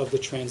part of the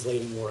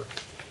translating work.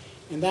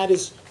 And that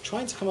is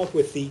trying to come up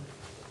with the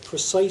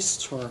precise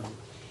term.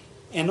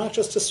 And not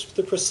just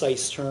the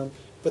precise term,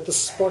 but the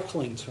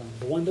sparkling term,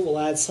 the one that will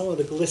add some of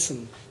the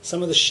glisten,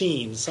 some of the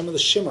sheen, some of the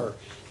shimmer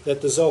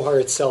that the Zohar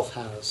itself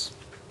has.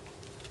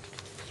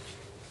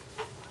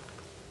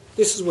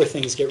 This is where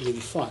things get really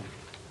fun.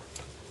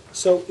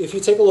 So if you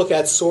take a look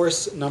at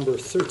source number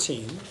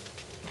 13,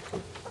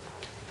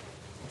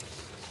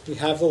 we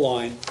have the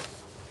line.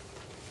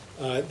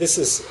 This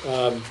is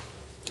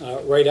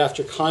right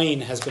after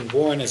Cain has been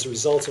born as a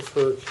result of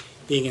her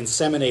being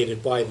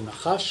inseminated by the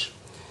Nachash.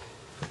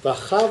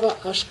 V'chava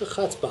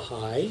ashkachat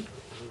bahai,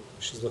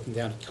 she's looking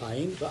down at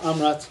Cain.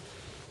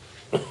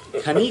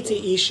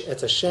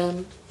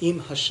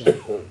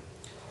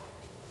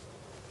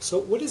 So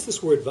what is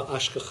this word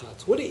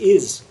va'ashkachat? What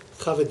is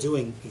Chava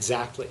doing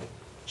exactly?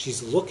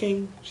 She's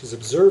looking, she's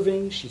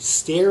observing, she's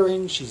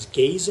staring, she's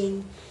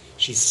gazing,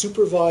 she's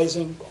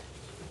supervising,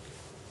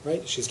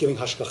 right? She's giving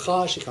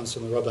hashkacha, she comes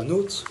from the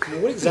Rabbanut. I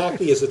mean, what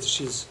exactly is it that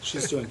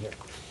she's doing here?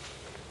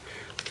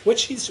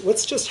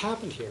 What's just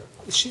happened here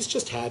is she's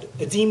just had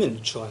a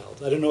demon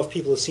child. I don't know if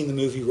people have seen the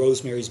movie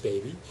Rosemary's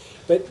Baby,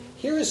 but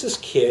here is this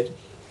kid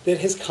that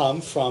has come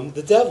from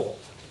the devil.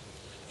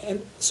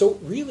 And so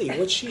really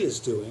what she is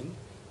doing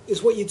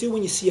is what you do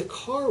when you see a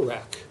car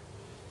wreck.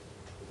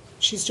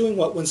 She's doing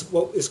what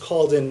is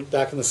called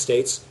back in the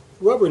States,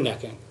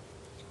 rubbernecking.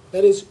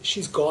 That is,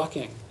 she's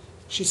gawking.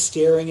 She's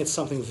staring at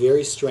something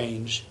very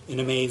strange in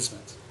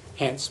amazement.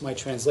 Hence my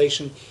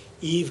translation,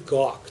 Eve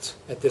gawked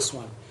at this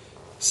one,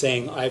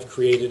 saying, I've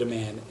created a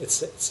man,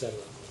 etc.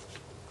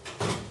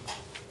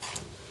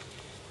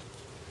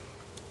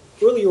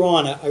 Earlier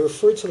on, I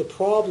referred to the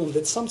problem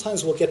that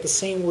sometimes we'll get the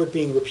same word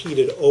being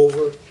repeated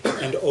over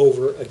and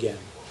over again.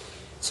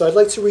 So I'd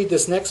like to read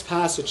this next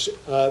passage,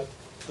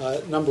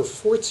 number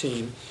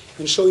 14,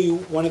 and show you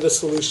one of the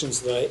solutions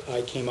that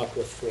I came up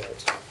with for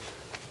it.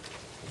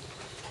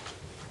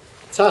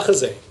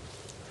 Tachazeh,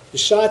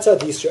 B'shata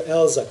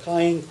d'Yisrael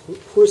zakayin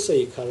kursa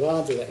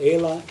yikara de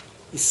la'ela,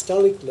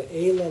 istalik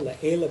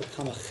la'ela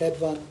b'kama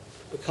chedvan,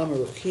 b'kama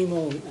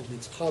ruchimo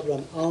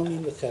u'mitchabram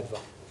almin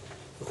v'chedvan.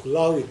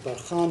 V'chulahu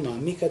yitbarchan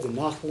ma'amika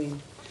denachlin,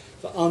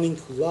 v'almin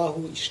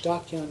kulahu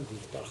ishtakyan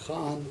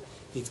v'yitbarchan,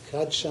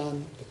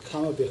 v'yitkadshan,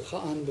 b'kama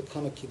birchaan,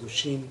 b'kama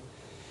kiddushin,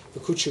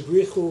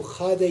 v'kutchebrichu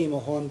chade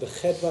imahon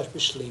b'chedvash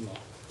b'shlimo.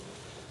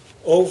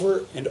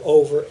 Over and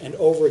over and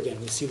over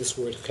again, we see this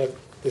word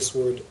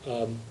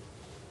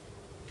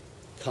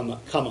kama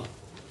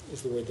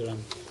is the word that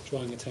I'm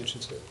drawing attention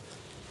to.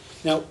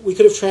 Now, we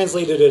could have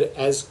translated it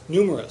as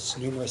numerous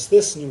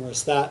this,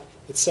 numerous that,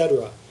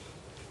 etc.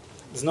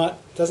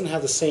 Doesn't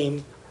have the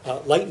same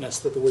lightness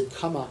that the word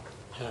kama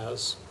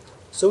has.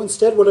 So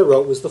instead what I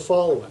wrote was the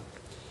following.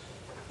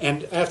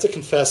 And I have to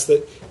confess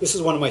that this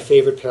is one of my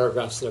favorite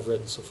paragraphs that I've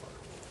written so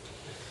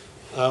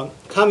far.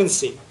 Come and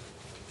see.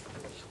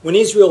 When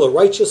Israel, a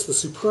righteous, the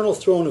supernal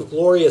throne of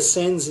glory,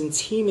 ascends in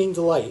teeming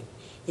delight,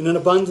 in an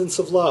abundance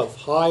of love,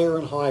 higher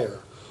and higher,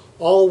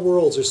 all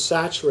worlds are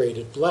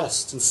saturated,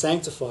 blessed, and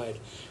sanctified,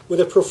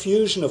 with a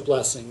profusion of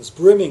blessings,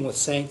 brimming with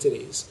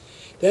sanctities.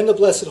 Then the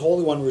Blessed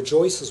Holy One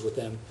rejoices with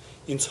them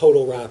in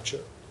total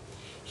rapture.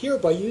 Here,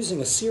 by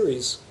using a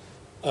series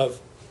of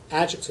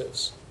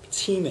adjectives,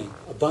 teeming,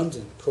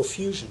 abundant,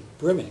 profusion,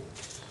 brimming,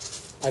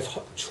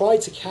 I've tried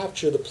to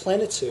capture the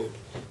plenitude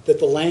that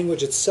the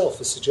language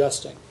itself is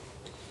suggesting.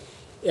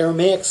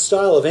 Aramaic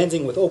style of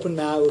ending with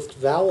open-mouthed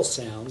vowel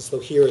sounds, though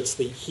here it's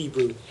the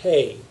Hebrew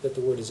hey that the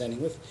word is ending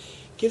with,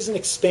 gives an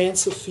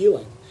expansive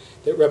feeling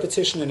that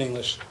repetition in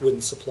English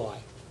wouldn't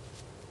supply.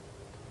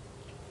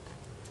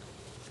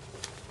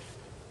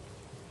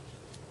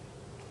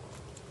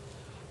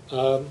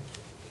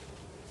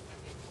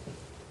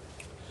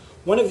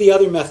 One of the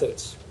other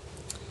methods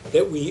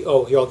that here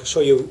I'll show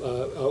you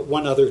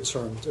one other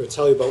term, or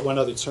tell you about one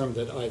other term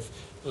that I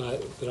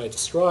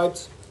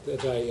described,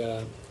 that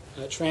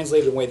I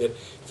translated in a way that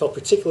felt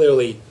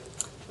particularly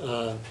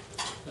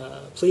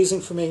pleasing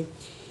for me,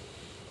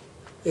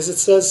 is it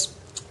says,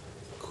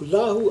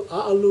 Kulahu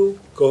a'alu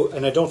go,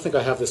 and I don't think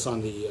I have this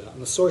on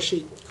the source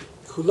sheet,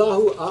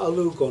 Kulahu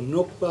a'alu go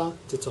nukba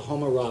to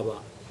Tahoma Rabba,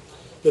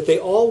 that they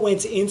all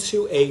went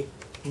into a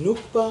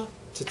nukba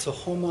to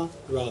Tahoma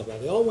Rabba.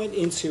 They all went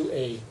into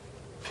a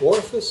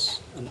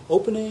orifice, an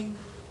opening,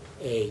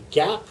 a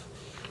gap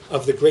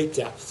of the great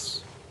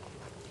depths.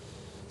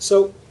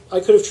 So I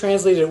could have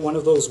translated it in one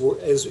of those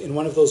ways,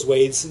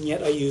 and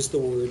yet I used the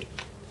word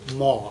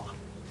maw,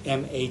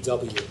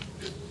 M-A-W.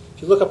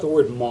 If you look up the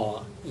word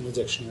maw in the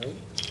dictionary,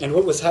 and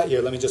what was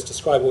here, let me just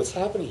describe what's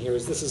happening here,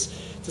 is this is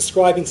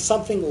describing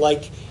something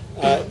like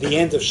the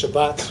end of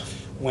Shabbat,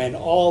 when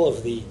all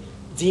of the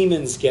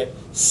demons get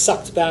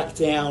sucked back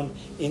down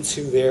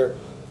into the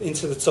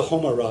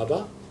Tahoma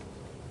Rabbah.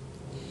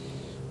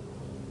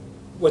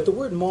 What the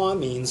word maw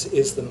means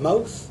is the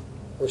mouth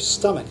or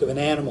stomach of an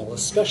animal,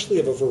 especially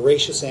of a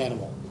voracious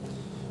animal.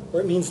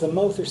 Or it means the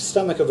mouth or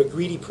stomach of a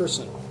greedy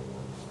person.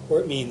 Or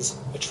it means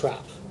a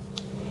trap.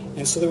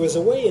 And so there was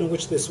a way in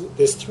which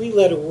this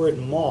three-letter word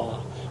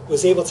maw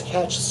was able to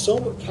capture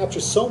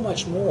so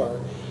much more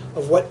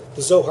of what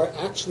the Zohar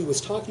actually was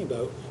talking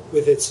about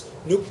with its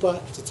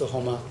nukba to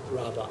Tahoma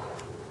Rabbah.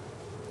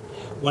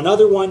 One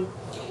other one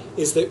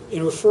is that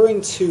in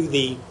referring to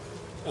the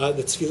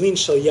tefillin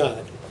shel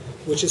yad,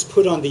 which is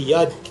put on the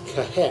yad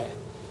kaheh,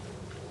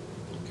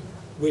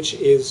 which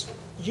is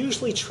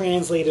usually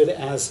translated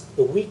as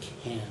the weak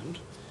hand,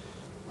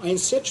 I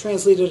instead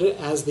translated it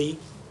as the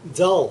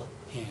dull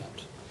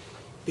hand.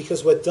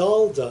 Because what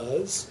dull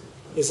does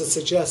is it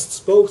suggests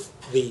both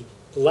the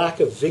lack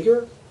of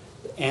vigor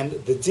and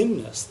the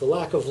dimness, the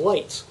lack of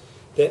light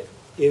that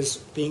is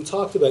being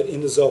talked about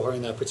in the Zohar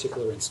in that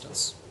particular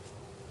instance.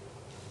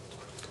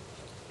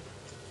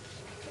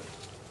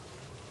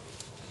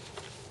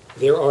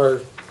 There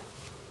are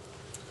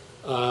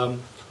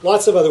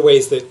lots of other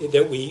ways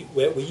that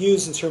we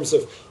use in terms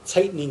of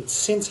tightening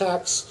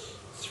syntax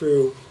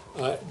through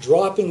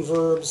dropping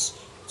verbs,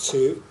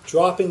 to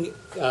dropping,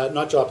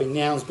 not dropping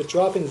nouns, but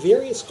dropping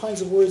various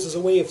kinds of words as a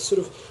way of sort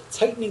of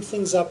tightening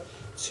things up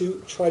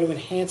to try to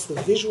enhance the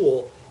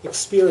visual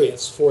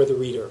experience for the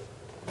reader.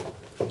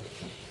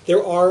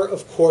 There are,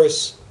 of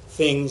course,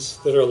 things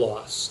that are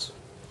lost.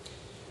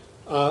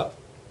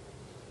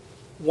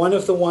 One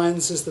of the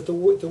ones is that the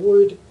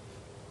word,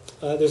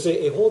 there's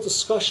a whole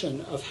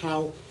discussion of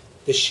how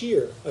the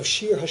shir, of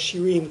shir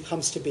hashirim,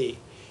 comes to be.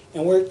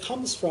 And where it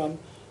comes from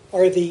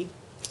are the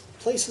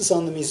places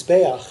on the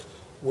Mizbeach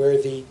where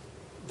the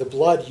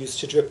blood used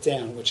to drip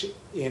down, which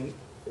in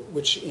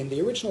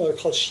the original are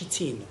called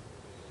shitin.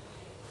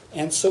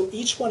 And so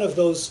each one of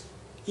those,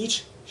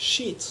 each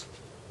sheet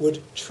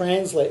would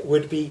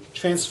be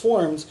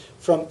transformed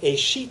from a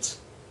sheet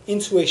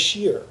into a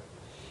shir.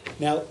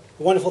 Now,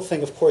 the wonderful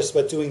thing, of course,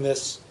 about doing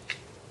this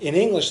in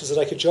English is that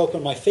I could joke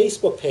on my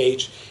Facebook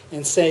page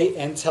and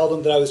tell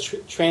them that I was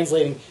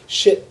translating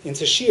shit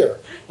into shir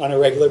on a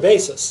regular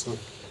basis.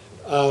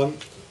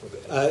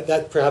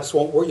 That perhaps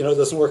won't work,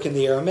 doesn't work in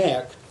the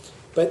Aramaic,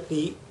 but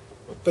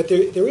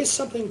there is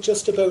something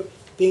just about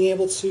being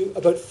able to,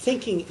 about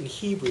thinking in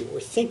Hebrew or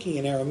thinking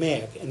in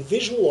Aramaic and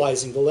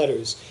visualizing the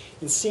letters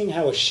and seeing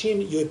how a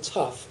shin yud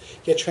taf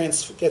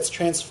gets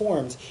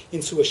transformed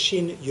into a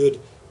shin yud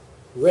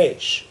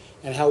resh,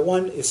 and how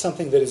one is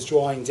something that is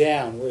drawing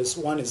down, whereas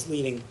one is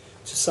leading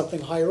to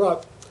something higher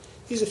up.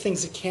 These are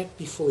things that can't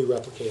be fully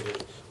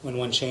replicated when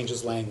one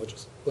changes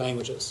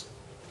languages.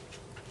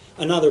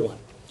 Another one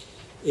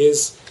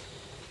is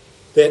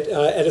that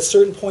at a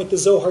certain point the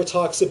Zohar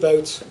talks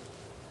about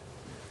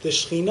the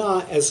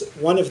Shekhinah as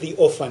one of the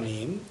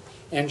Ofanim,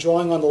 and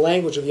drawing on the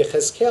language of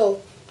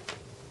Yechezkel,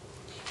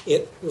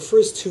 it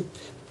refers to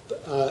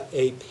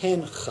a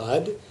pen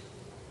chad,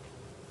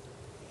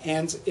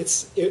 and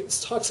it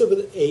talks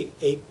about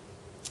a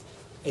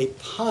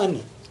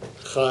pan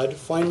chad,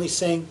 finally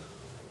saying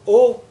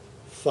o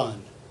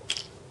fan,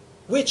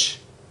 which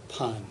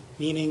pan,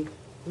 meaning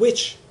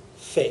which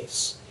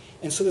face.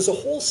 And so there's a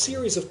whole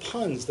series of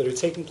puns that are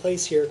taking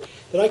place here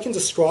that I can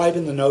describe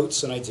in the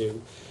notes, and I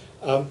do,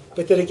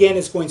 but that again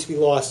is going to be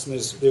lost, and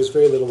there's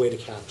very little way to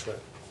capture it.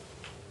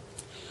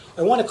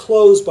 I want to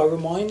close by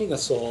reminding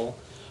us all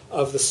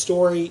of the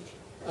story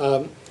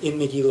in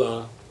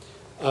Megillah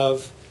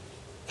of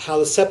how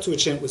the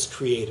Septuagint was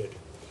created,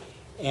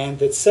 and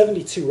that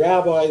 72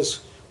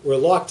 rabbis were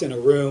locked in a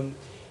room,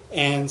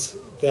 and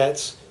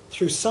that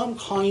through some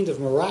kind of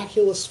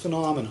miraculous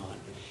phenomenon,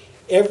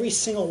 every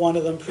single one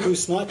of them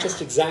produced not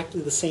just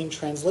exactly the same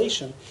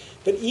translation,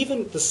 but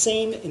even the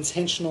same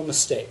intentional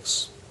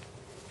mistakes.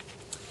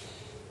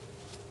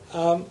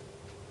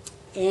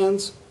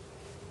 And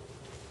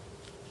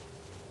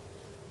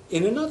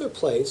in another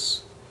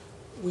place,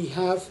 we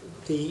have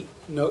the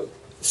note.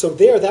 So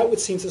there, that would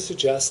seem to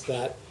suggest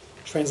that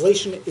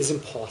translation is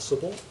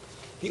impossible.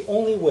 The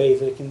only way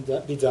that it can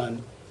be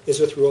done is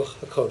with Ruach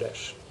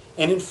HaKodesh.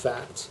 And in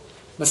fact,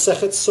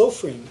 Masechet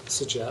Sofrim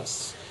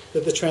suggests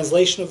that the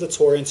translation of the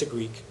Torah into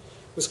Greek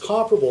was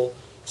comparable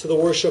to the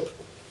worship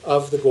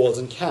of the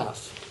golden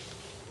calf.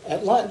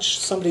 At lunch,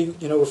 somebody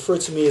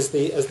referred to me as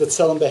the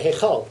Tzelem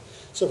Behechal,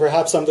 so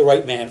perhaps I'm the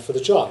right man for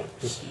the job.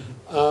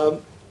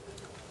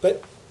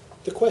 But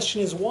the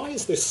question is, why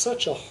is there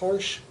such a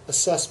harsh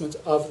assessment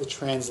of the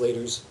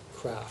translator's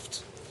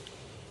craft?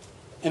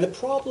 And the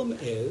problem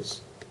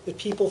is that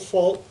people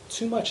fall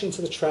too much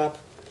into the trap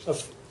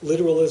of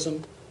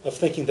literalism, of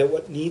thinking that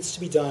what needs to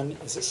be done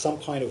is some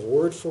kind of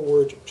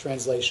word-for-word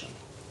translation.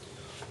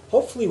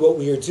 Hopefully what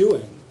we are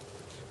doing,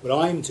 what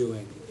I'm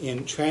doing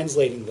in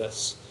translating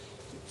this,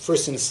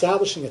 first in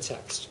establishing a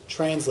text,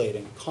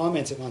 translating,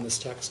 commenting on this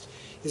text,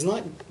 is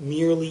not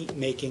merely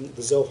making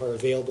the Zohar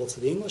available to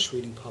the English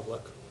reading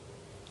public,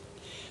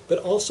 but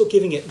also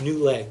giving it new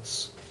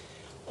legs,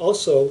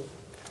 also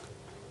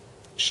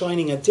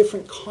shining a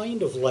different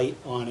kind of light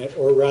on it,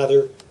 or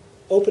rather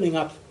opening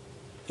up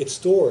its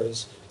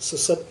doors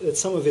so that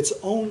some of its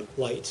own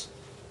light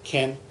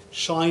can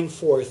shine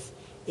forth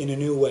in a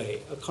new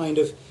way, a kind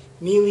of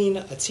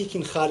milin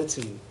atikin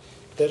chadatin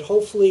that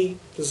hopefully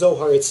the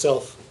Zohar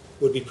itself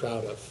would be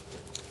proud of.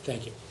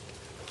 Thank you.